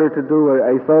think in order to do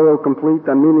a thorough, complete,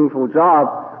 and meaningful job,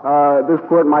 this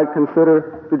court might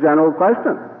consider the general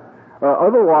question.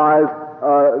 Otherwise,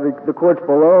 the courts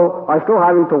below are still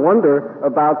having to wonder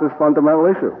about this fundamental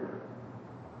issue.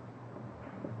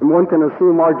 And one can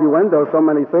assume arguendo so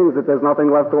many things that there's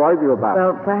nothing left to argue about.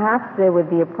 Well, perhaps there would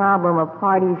be a problem of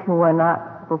parties who are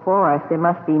not before us. There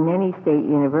must be many state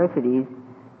universities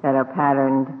that are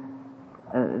patterned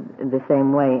the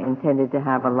same way, intended to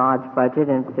have a large budget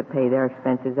and to pay their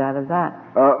expenses out of that.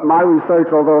 My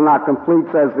research, although not complete,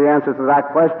 says the answer to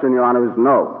that question, Your Honor, is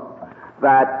no.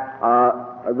 That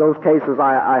those cases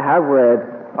I have read,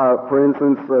 for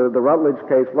instance, the Rutledge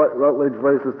case, Rutledge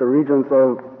versus the Regents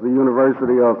of the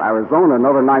University of Arizona,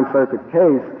 another Ninth Circuit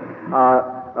case,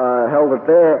 held that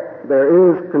there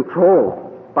is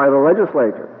control by the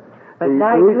legislature. But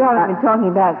now you haven't been talking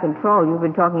about control. You've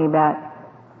been talking about,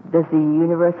 does the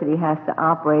university have to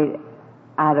operate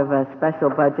out of a special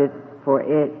budget for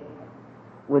it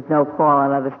with no call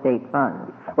on other state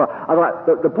funds? Well,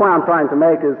 the point I'm trying to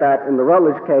make is that in the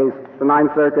Rutledge case, the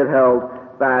Ninth Circuit held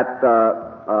that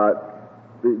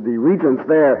the regents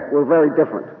there were very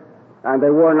different, and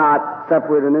they were not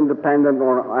separate and independent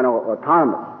or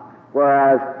autonomous.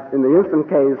 Whereas in the instant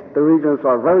case, the regents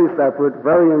are very separate,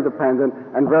 very independent,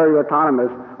 and very autonomous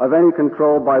of any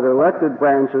control by the elected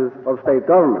branches of state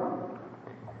government.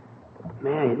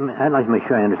 I'd like to make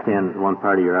sure I understand one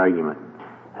part of your argument.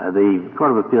 The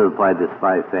Court of Appeals applied this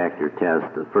 5-factor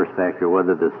test. The first factor,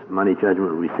 whether this money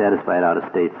judgment would be satisfied out of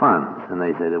state funds, and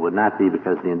they said it would not be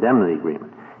because of the indemnity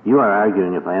agreement. You are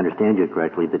arguing, if I understand you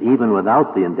correctly, that even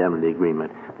without the indemnity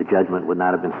agreement, the judgment would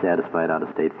not have been satisfied out of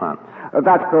state funds.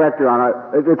 That's correct, Your Honor.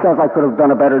 It says I could have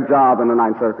done a better job in the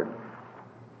Ninth Circuit.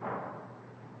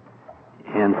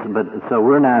 So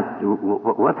we're not.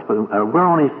 We're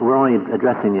only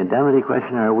addressing the indemnity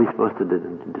question, or are we supposed to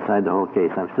decide the whole case?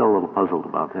 I'm still a little puzzled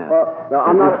about that. No,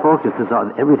 I'm not.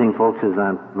 Everything focuses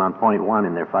on point one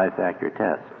in their 5-factor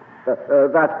test.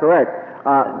 That's correct.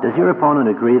 Does your opponent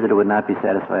agree that it would not be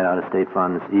satisfied out of state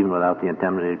funds even without the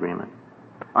indemnity agreement?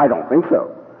 I don't think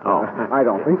so. Oh. I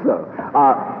don't think so.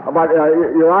 But,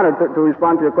 Your Honor, to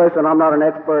respond to your question, I'm not an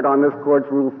expert on this Court's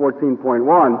Rule 14.1,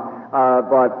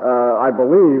 but I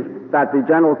believe that the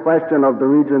general question of the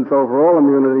Regents' overall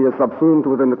immunity is subsumed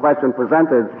within the question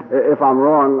presented. If I'm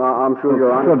wrong, I'm sure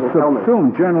Your Honor will tell me.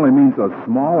 Subsumed generally means a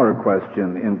smaller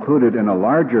question included in a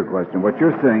larger question. What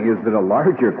you're saying is that a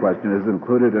larger question is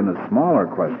included in a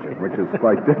smaller question, which is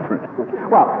quite different.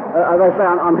 Well, as I say,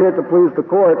 I'm here to please the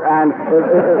Court, and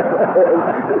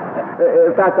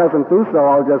if that doesn't do so,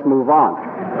 I'll just move on.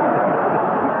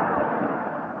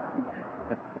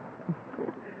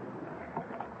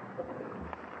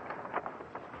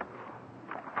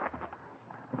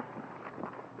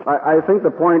 I think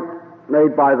the point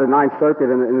made by the Ninth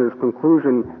Circuit in its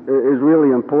conclusion is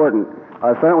really important.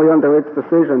 Certainly under its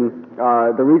decision,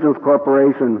 the Regents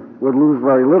Corporation would lose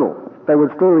very little. They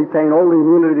would still retain all the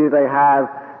immunity they have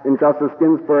in Justice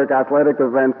Ginsburg athletic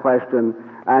event question,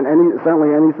 and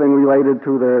certainly anything related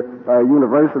to the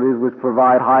universities which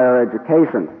provide higher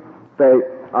education. The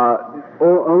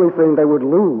only thing they would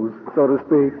lose, so to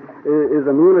speak, is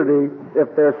immunity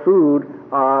if they're sued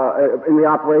in the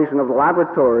operation of the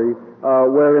laboratory,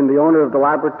 wherein the owner of the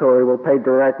laboratory will pay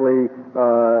directly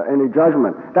any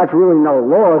judgment. That's really no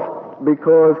loss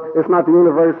because it's not the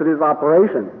university's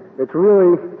operation. It's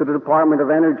really the Department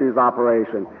of Energy's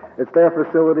operation. It's their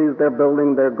facilities, their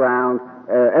building, their grounds,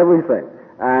 everything.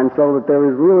 And so that there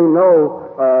is really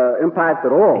no impact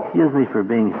at all. Excuse me for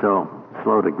being so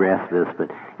slow to grasp this,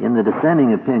 but in the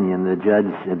dissenting opinion, the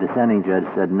dissenting judge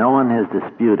said no one has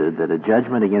disputed that a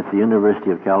judgment against the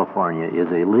University of California is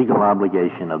a legal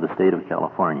obligation of the state of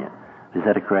California. Is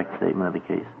that a correct statement of the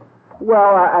case?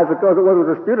 Well, as it goes, it wasn't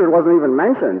disputed. It wasn't even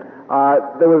mentioned.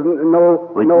 There was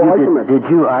no argument. Did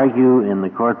you argue in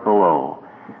the court below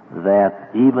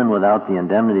that even without the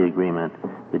indemnity agreement,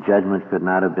 the judgment could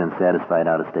not have been satisfied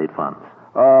out of state funds?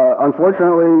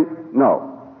 Unfortunately, no.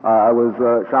 I was,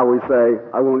 shall we say,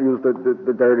 I won't use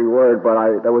the dirty word, but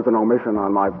there was an omission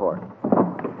on my part.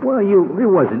 Well, it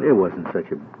wasn't such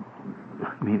a,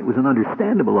 I mean, it was an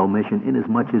understandable omission in as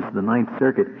much as the Ninth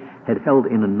Circuit had held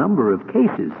in a number of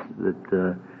cases that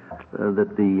the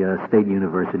state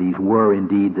universities were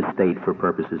indeed the state for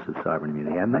purposes of sovereign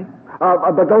immunity, hadn't they?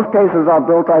 But those cases are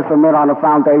built, I submit, on a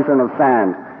foundation of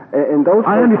sand. In those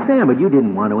I understand, but you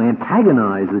didn't want to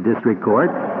antagonize the district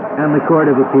court and the Court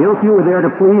of Appeals. You were there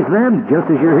to please them, just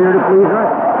as you're here to please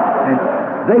us. And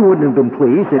they wouldn't have been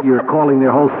pleased that you're calling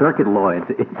their whole circuit law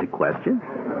into question.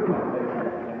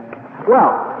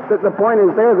 Well, the point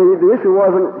is there, the issue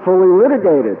wasn't fully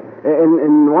litigated.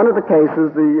 In one of the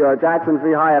cases, the Jackson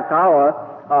v.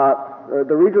 Hayakawa,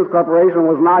 the Regents Corporation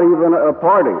was not even a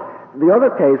party. The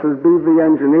other cases, BV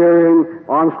Engineering,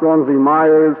 Armstrong v.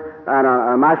 Myers, and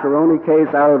a Mascheroni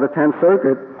case out of the 10th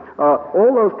Circuit,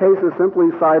 all those cases simply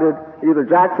cited either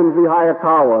Jackson v.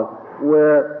 Hayakawa,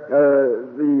 where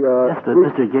Yes, but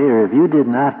Mr. Gator, if you did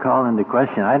not call into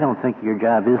question, I don't think your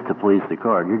job is to please the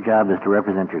court. Your job is to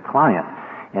represent your client.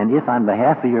 And if on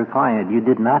behalf of your client you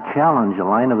did not challenge a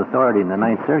line of authority in the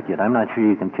Ninth Circuit, I'm not sure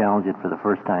you can challenge it for the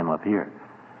first time up here,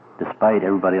 despite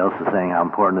everybody else saying how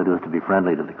important it is to be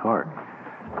friendly to the court.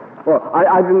 Well,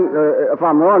 I didn't, if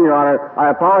I'm wrong, Your Honor, I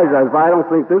apologize, but I don't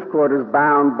think this court is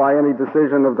bound by any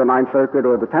decision of the Ninth Circuit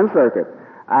or the 10th Circuit.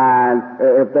 And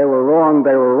if they were wrong,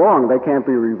 they were wrong. They can't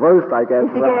be reversed, I guess.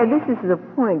 Mr. Gayer, this is the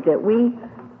point, that we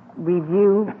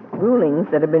review rulings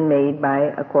that have been made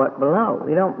by a court below.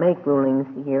 We don't make rulings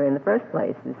here in the first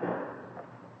place.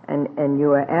 And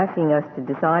you are asking us to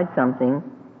decide something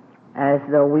as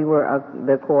though we were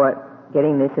the court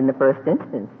getting this in the first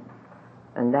instance.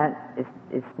 And that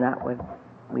is not what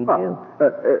we do.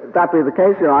 If that be the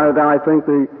case, Your Honor, then I think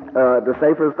the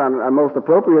safest and most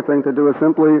appropriate thing to do is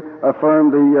simply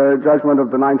affirm the judgment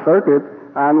of the Ninth Circuit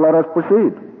and let us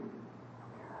proceed.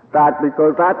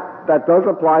 Because that does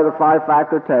apply the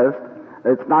five-factor test.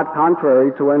 It's not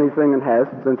contrary to anything in Hess,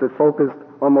 since it focused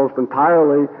almost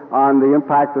entirely on the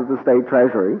impact of the state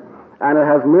treasury, and it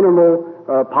has minimal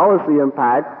policy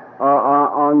impact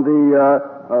on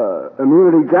the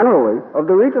immunity generally of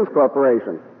the Regents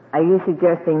Corporation. Are you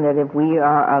suggesting that if we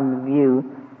are of the view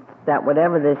that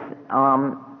whatever this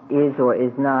is or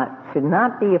is not should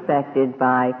not be affected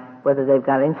by whether they've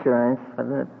got insurance from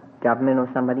the government or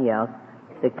somebody else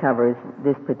that covers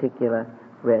this particular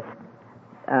risk,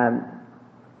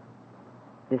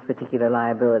 this particular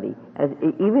liability?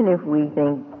 Even if we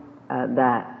think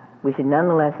that, we should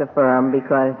nonetheless affirm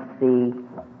because the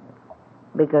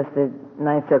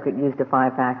Ninth Circuit used a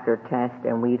five-factor test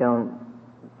and we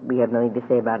have nothing to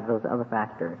say about those other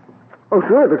factors. Oh,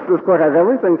 sure. This court has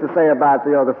everything to say about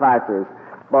the other factors.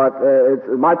 But it's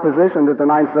my position that the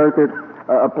Ninth Circuit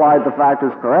applied the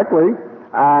factors correctly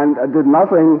and did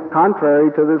nothing contrary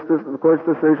to the court's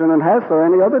decision in Hess or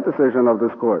any other decision of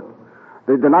this court.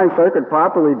 The Ninth Circuit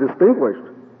properly distinguished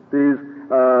these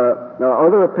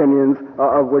other opinions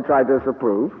of which I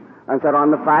disapprove and said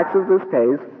on the facts of this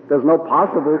case, there's no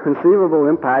possible conceivable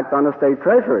impact on the state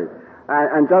treasury.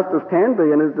 And Justice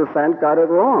Canby, in his dissent, got it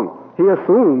wrong. He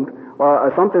assumed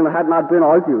something that had not been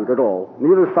argued at all.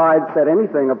 Neither side said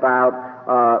anything about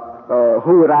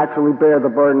who would actually bear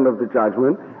the burden of the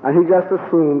judgment, and he just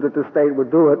assumed that the state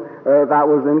would do it. That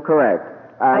was incorrect.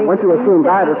 Once you assume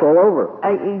that, it's all over.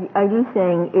 Are you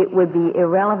saying it would be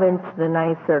irrelevant to the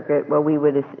Ninth Circuit where we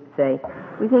would say,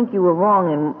 we think you were wrong,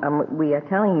 and we are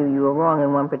telling you were wrong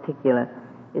in one particular.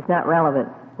 It's not relevant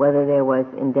whether there was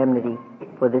indemnity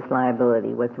for this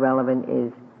liability. What's relevant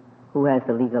is who has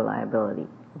the legal liability.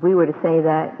 If we were to say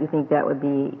that, you think that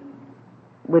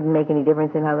wouldn't make any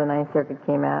difference in how the Ninth Circuit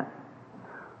came out?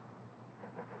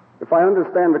 If I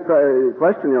understand the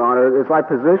question, Your Honor, it's my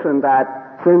position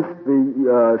that since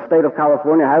the state of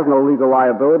California has no legal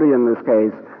liability in this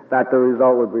case, that the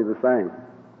result would be the same.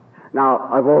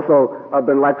 Now, I've also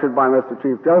been lectured by Mr.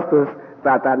 Chief Justice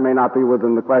that may not be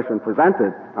within the question presented,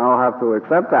 and I'll have to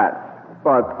accept that.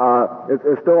 But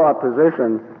it's still our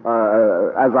position,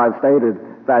 as I've stated,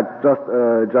 that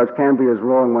Judge Canby is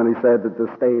wrong when he said that the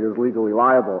state is legally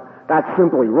liable. That's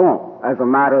simply wrong as a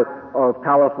matter of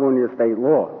California state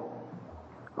law.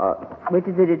 Which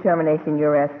is the determination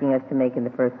you're asking us to make in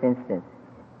the first instance?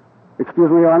 Excuse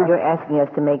me, Your Honor? You're asking us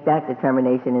to make that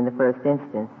determination in the first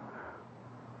instance,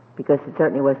 because it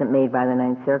certainly wasn't made by the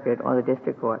Ninth Circuit or the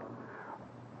District Court.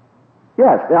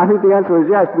 Yes, I think the answer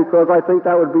is yes, because I think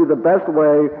that would be the best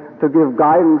way to give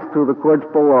guidance to the courts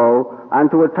below and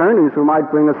to attorneys who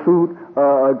might bring a suit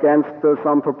against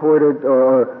some purported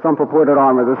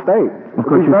arm of the state. It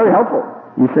would be very helpful.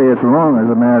 You say it's wrong as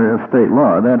a matter of state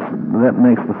law. That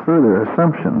makes the further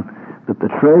assumption that the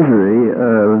treasury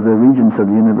of the Regents of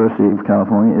the University of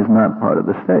California is not part of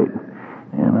the state.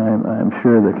 And I'm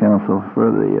sure the counsel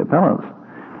for the appellants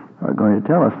are going to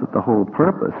tell us that the whole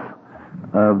purpose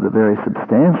of the very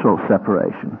substantial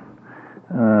separation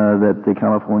that the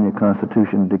California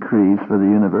Constitution decrees for the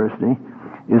university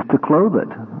is to clothe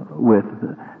it with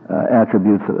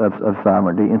attributes of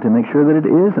sovereignty and to make sure that it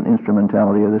is an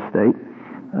instrumentality of the state,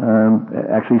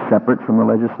 actually separate from the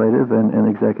legislative and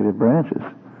executive branches.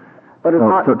 But it's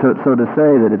not... So to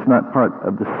say that it's not part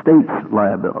of the state's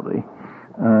liability,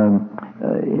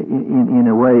 in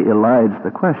a way elides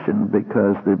the question,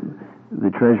 because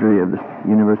the Treasury of the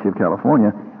University of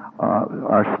California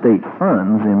are state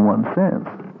funds in one sense,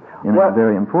 in a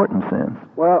very important sense.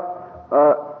 Well,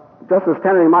 Justice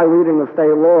Kennedy, my reading of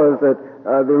state law is that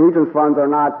the Regents funds are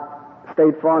not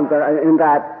state funds, in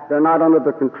that they're not under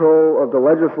the control of the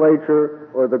legislature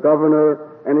or the governor,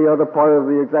 any other part of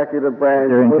the executive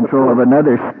branch. They're in control of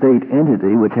another state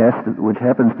entity, which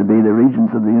happens to be the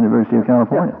Regents of the University of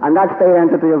California. Yeah, and that state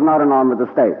entity is not an arm of the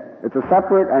state. It's a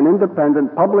separate and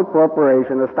independent public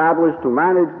corporation established to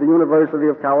manage the University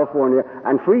of California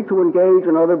and free to engage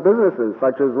in other businesses,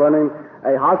 such as running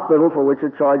a hospital for which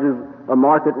it charges a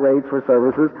market rate for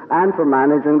services, and for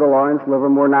managing the Lawrence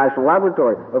Livermore National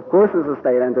Laboratory. Of course it's a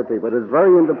state entity, but it's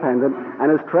very independent,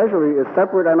 and its treasury is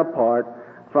separate and apart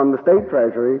from the state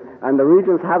treasury, and the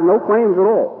Regents have no claims at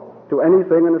all to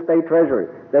anything in the state treasury.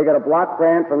 They get a block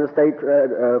grant from the state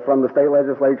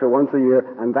legislature once a year,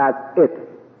 and that's it.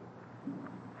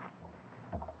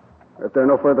 If there are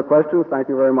no further questions, thank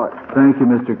you very much. Thank you,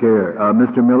 Mr. Gare.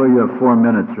 Mr. Miller, you have 4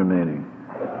 minutes remaining.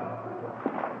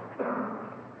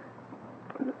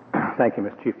 Thank you,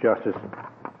 Mr. Chief Justice.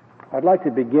 I'd like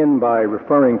to begin by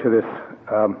referring to this,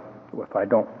 if I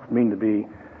don't mean to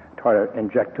try to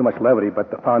inject too much levity,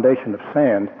 but the foundation of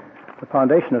sand. The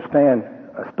foundation of sand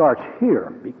starts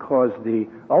here, because the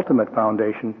ultimate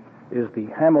foundation is the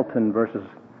Hamilton versus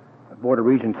Board of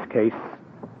Regents case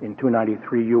in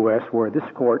 293 U.S., where this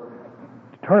court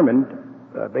determined,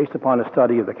 based upon a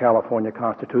study of the California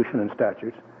Constitution and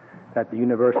statutes, that the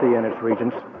university and its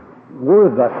regents were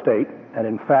the state, and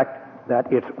in fact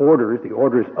that its orders, the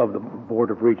orders of the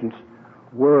Board of Regents,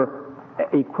 were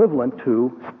equivalent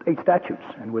to state statutes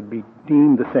and would be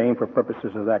deemed the same for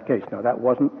purposes of that case. Now, that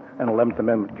wasn't an 11th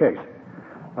Amendment case,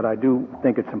 but I do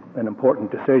think it's an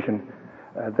important decision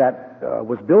that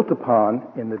was built upon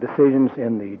in the decisions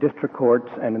in the district courts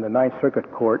and in the Ninth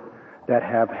Circuit Court that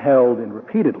have held in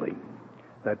repeatedly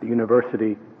that the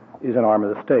university is an arm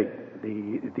of the state.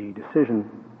 The decision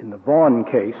in the Vaughn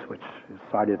case, which is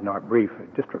cited in our brief,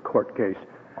 a district court case,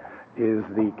 is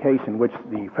the case in which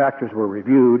the factors were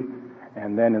reviewed,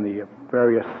 and then in the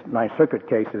various Ninth Circuit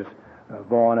cases,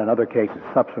 Vaughn and other cases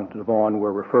subsequent to Vaughn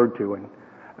were referred to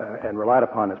and relied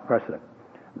upon as precedent.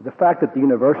 The fact that the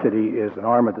university is an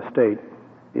arm of the state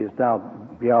is now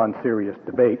beyond serious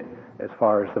debate as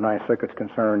far as the Ninth Circuit is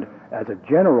concerned as a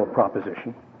general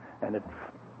proposition, and it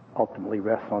ultimately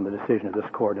rests on the decision of this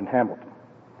court in Hamilton.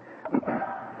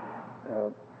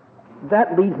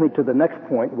 That leads me to the next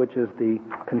point, which is the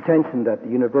contention that the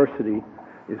university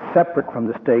is separate from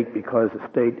the state because the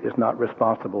state is not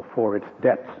responsible for its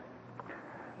debts.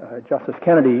 Justice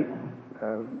Kennedy,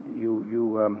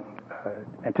 you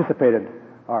anticipated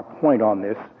our point on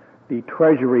this. The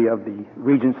treasury of the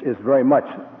Regents is very much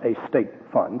a state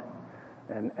fund,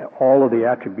 and all of the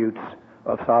attributes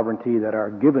of sovereignty that are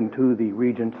given to the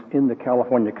Regents in the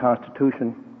California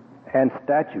Constitution and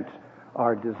statutes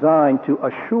are designed to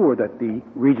assure that the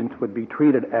Regents would be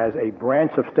treated as a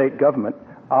branch of state government,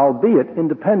 albeit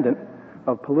independent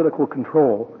of political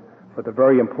control, for the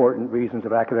very important reasons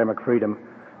of academic freedom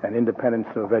and independence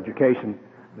of education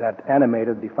that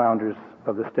animated the founders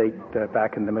of the state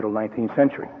back in the middle 19th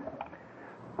century.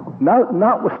 Now,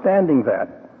 notwithstanding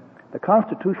that, the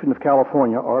Constitution of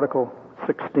California, Article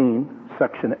 16,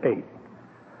 Section 8,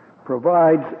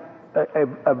 provides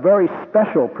a very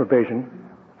special provision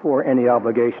for any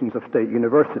obligations of state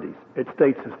universities. It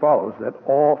states as follows, that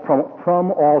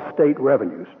from all state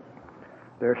revenues,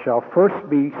 there shall first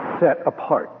be set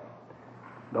apart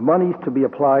the monies to be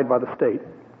applied by the state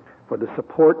for the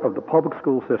support of the public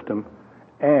school system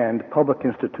and public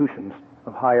institutions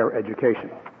of higher education.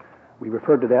 We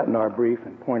referred to that in our brief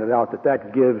and pointed out that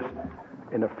that gives,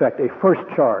 in effect, a first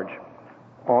charge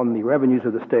on the revenues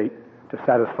of the state to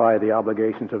satisfy the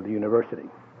obligations of the university.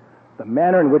 The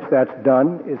manner in which that's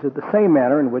done is the same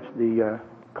manner in which the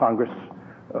Congress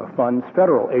funds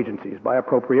federal agencies by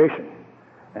appropriation.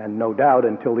 And no doubt,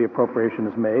 until the appropriation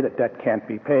is made, a debt can't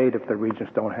be paid if the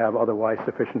Regents don't have otherwise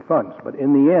sufficient funds. But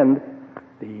in the end,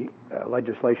 the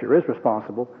legislature is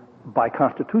responsible by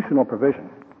constitutional provision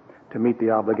to meet the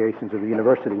obligations of the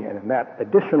university, and in that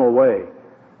additional way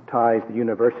ties the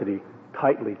university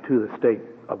tightly to the state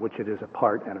of which it is a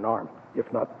part and an arm, if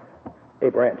not a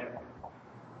branch.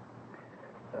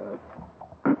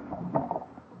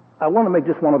 I want to make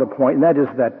just one other point, and that is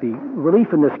that the relief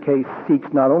in this case seeks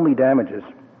not only damages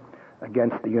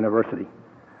against the university,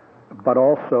 but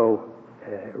also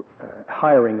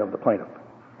hiring of the plaintiff.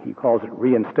 He calls it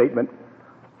reinstatement.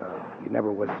 He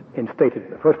never was instated in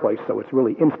the first place, so it's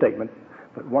really instatement.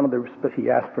 But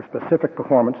he asked for specific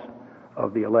performance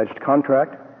of the alleged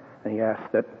contract, and he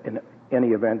asked that in any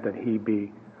event that he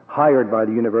be hired by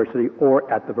the university, or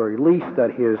at the very least that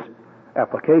his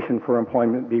application for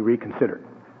employment be reconsidered.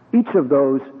 Each of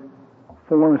those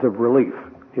forms of relief,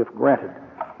 if granted,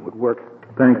 would work.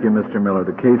 Thank you, Mr. Miller.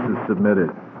 The case is submitted.